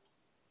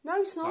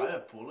 No, it's not. That a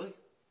pulley?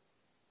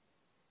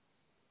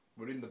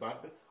 We're in the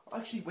bad bit.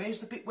 Actually, where's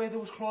the bit where they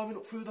was climbing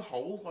up through the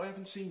hole? I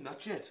haven't seen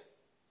that yet.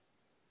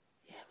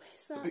 Yeah,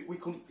 where's that? The bit we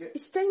couldn't get.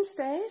 It's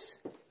downstairs.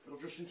 I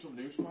was just in some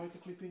newspaper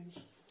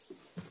clippings.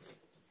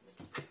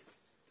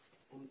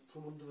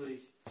 From under the...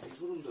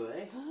 These were under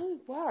there. Oh,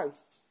 wow.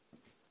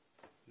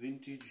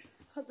 Vintage.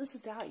 Oh, there's a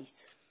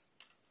date.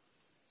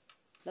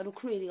 They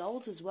look really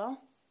old as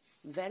well.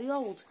 Very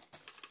old.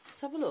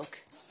 Let's have a look.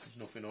 There's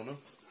nothing on them.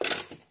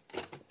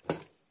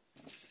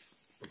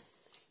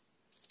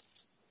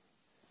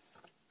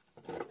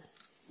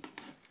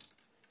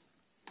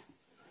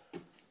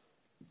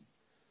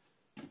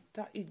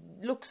 It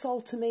looks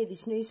old to me,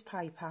 this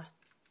newspaper.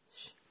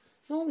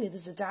 Normally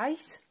there's a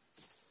date.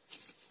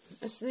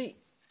 Has the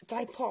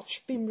day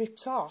potch been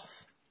ripped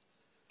off?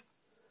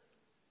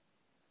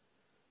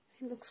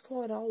 It looks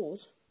quite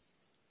old.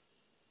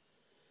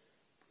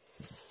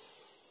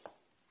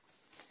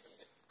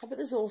 I bet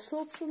there's all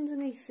sorts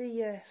underneath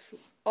the...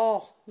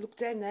 oh, look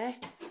down there.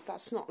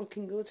 That's not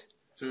looking good.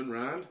 Turn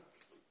round.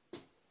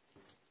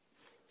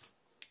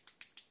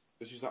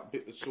 This is that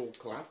bit that's all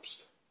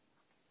collapsed.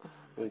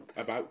 Or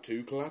about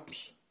to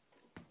collapse.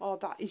 Oh,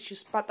 that is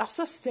just bad. That's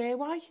a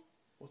stairway.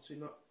 What's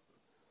in that?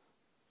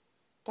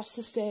 That's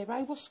the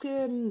stairway. What's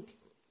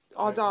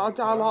I don't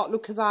like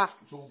look at that.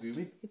 It's all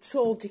gooey. It's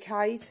all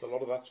decayed. A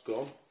lot of that's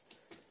gone.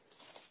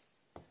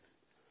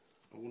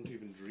 I wouldn't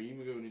even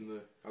dream of going in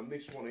there. And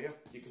this one here,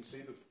 you can see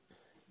the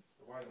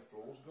way the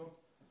floor's gone.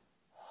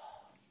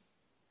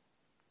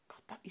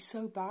 God, that is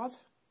so bad.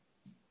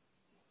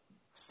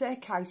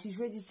 Staircase is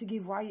ready to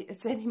give way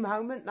at any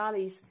moment, that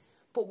is.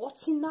 But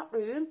what's in that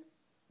room?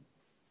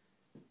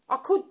 I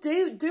could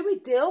do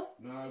it, Dill.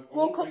 No.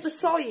 Walk up the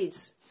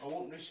sides. I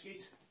won't risk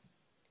it.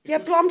 Yeah,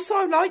 but I'm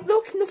so like,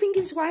 look, nothing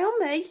gives way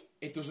on me.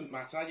 It doesn't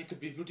matter. You could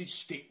be a bloody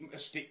stick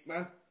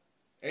man.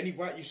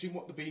 Anyway, you've seen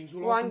what the beams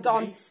were like. Hang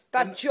on,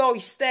 that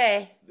joist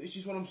there. This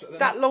is what I'm saying.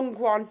 That long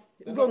one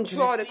runs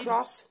right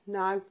across.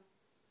 No.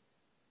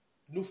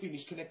 Nothing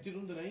is connected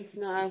underneath.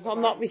 No,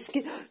 I'm not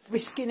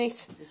risking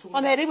it.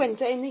 I nearly went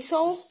down this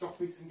hole. Stop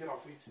it and get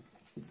off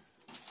it.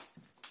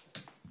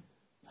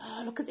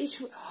 Oh, look at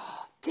this.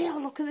 Oh,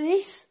 Dill, look at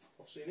this.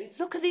 I've seen it.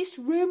 Look at this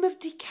room of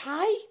decay.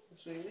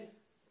 I've seen it.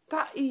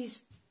 That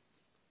is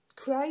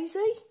crazy.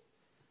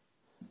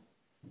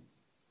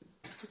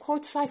 I'm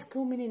quite safe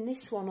coming in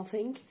this one, I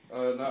think.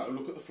 No,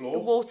 look at the floor. The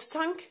water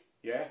tank?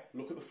 Yeah,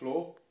 look at the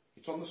floor.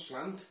 It's on the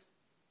slant.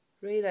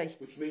 Really?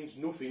 Which means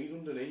nothing is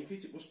underneath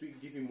it. It must be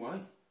giving way.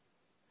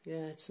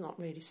 Yeah, it's not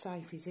really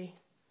safe, is it?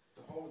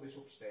 The whole of this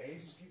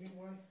upstairs is giving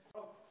way.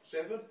 Oh,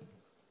 7.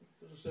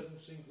 There's a 7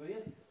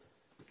 Sinclair.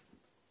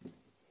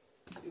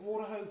 It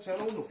was a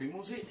hotel or nothing,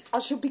 was it? I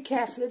should be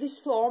careful of this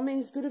floor. I mean,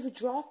 it's a bit of a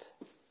drop.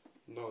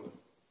 No.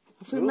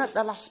 I think that's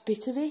the last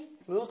bit of it.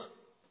 Look.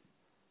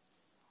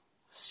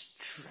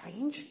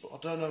 Strange. But I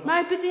don't know.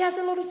 Maybe they had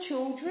a lot of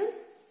children.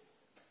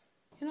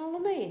 You know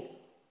what I mean?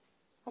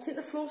 I think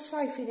the floor's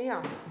safe in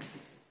here.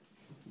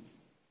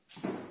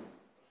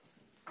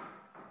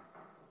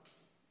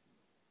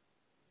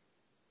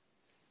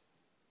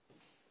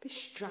 Bit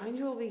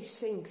strange, all these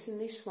sinks in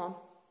this one.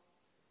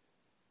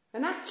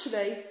 And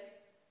actually,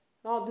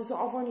 I've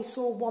only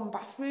saw one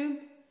bathroom,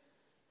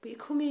 but you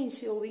come in and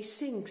see all these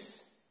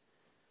sinks.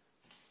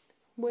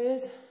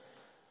 Weird.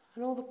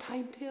 And all the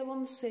paint peel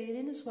on the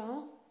ceiling as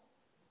well.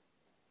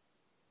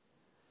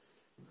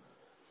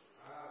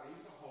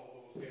 The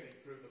hole was getting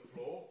through the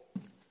floor.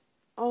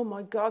 Oh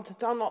my God, I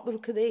don't like the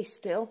look of this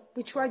still.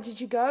 Which way did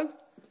you go?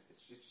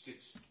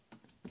 It's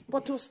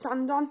What do I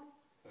stand on?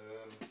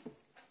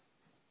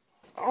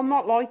 I'm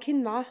not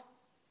liking that.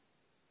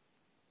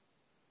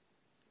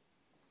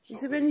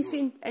 Is there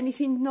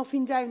anything,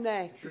 nothing down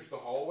there? It's just the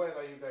hallway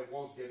they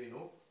was getting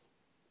up.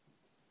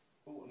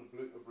 Oh, and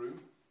a room.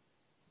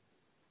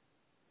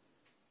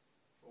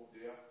 Oh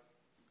dear.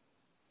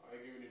 How are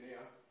you going in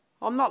here?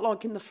 I'm not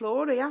liking the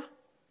floor here.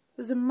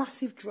 There's a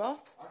massive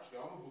drop. Actually,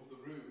 I'm above the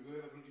room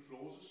where the bloody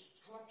floors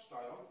are collapsed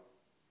style.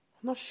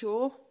 I'm not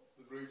sure.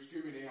 The roof's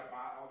going here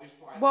back. Oh, this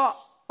place. What?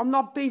 I'm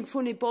not being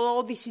funny, but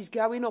all this is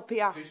going up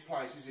here. This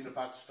place is in a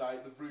bad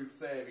state. The roof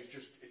there is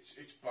just,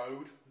 it's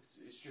bowed.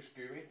 It's just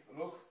gooey.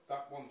 Look,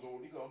 that one's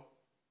already gone.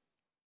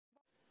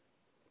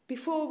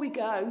 Before we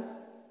go, I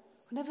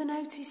never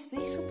noticed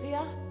this up here,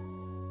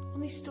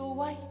 on this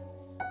doorway.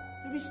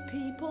 There is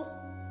people.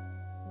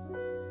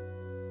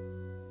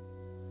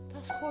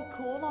 That's quite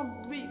cool.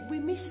 We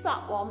missed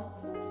that one.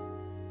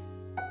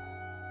 How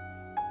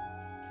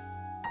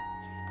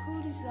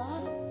cool is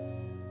that?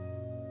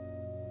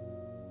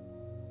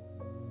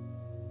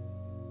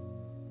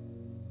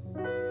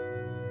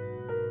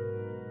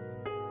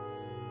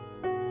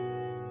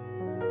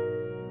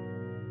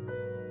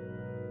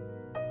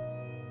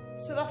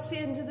 So that's the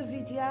end of the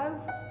video.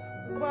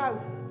 Wow,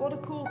 what a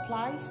cool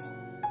place.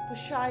 But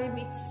shame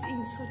it's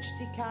in such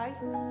decay.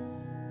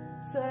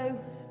 So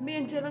me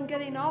and Dylan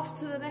getting off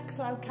to the next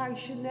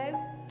location now.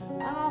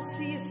 And I'll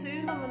see you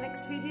soon on the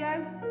next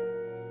video.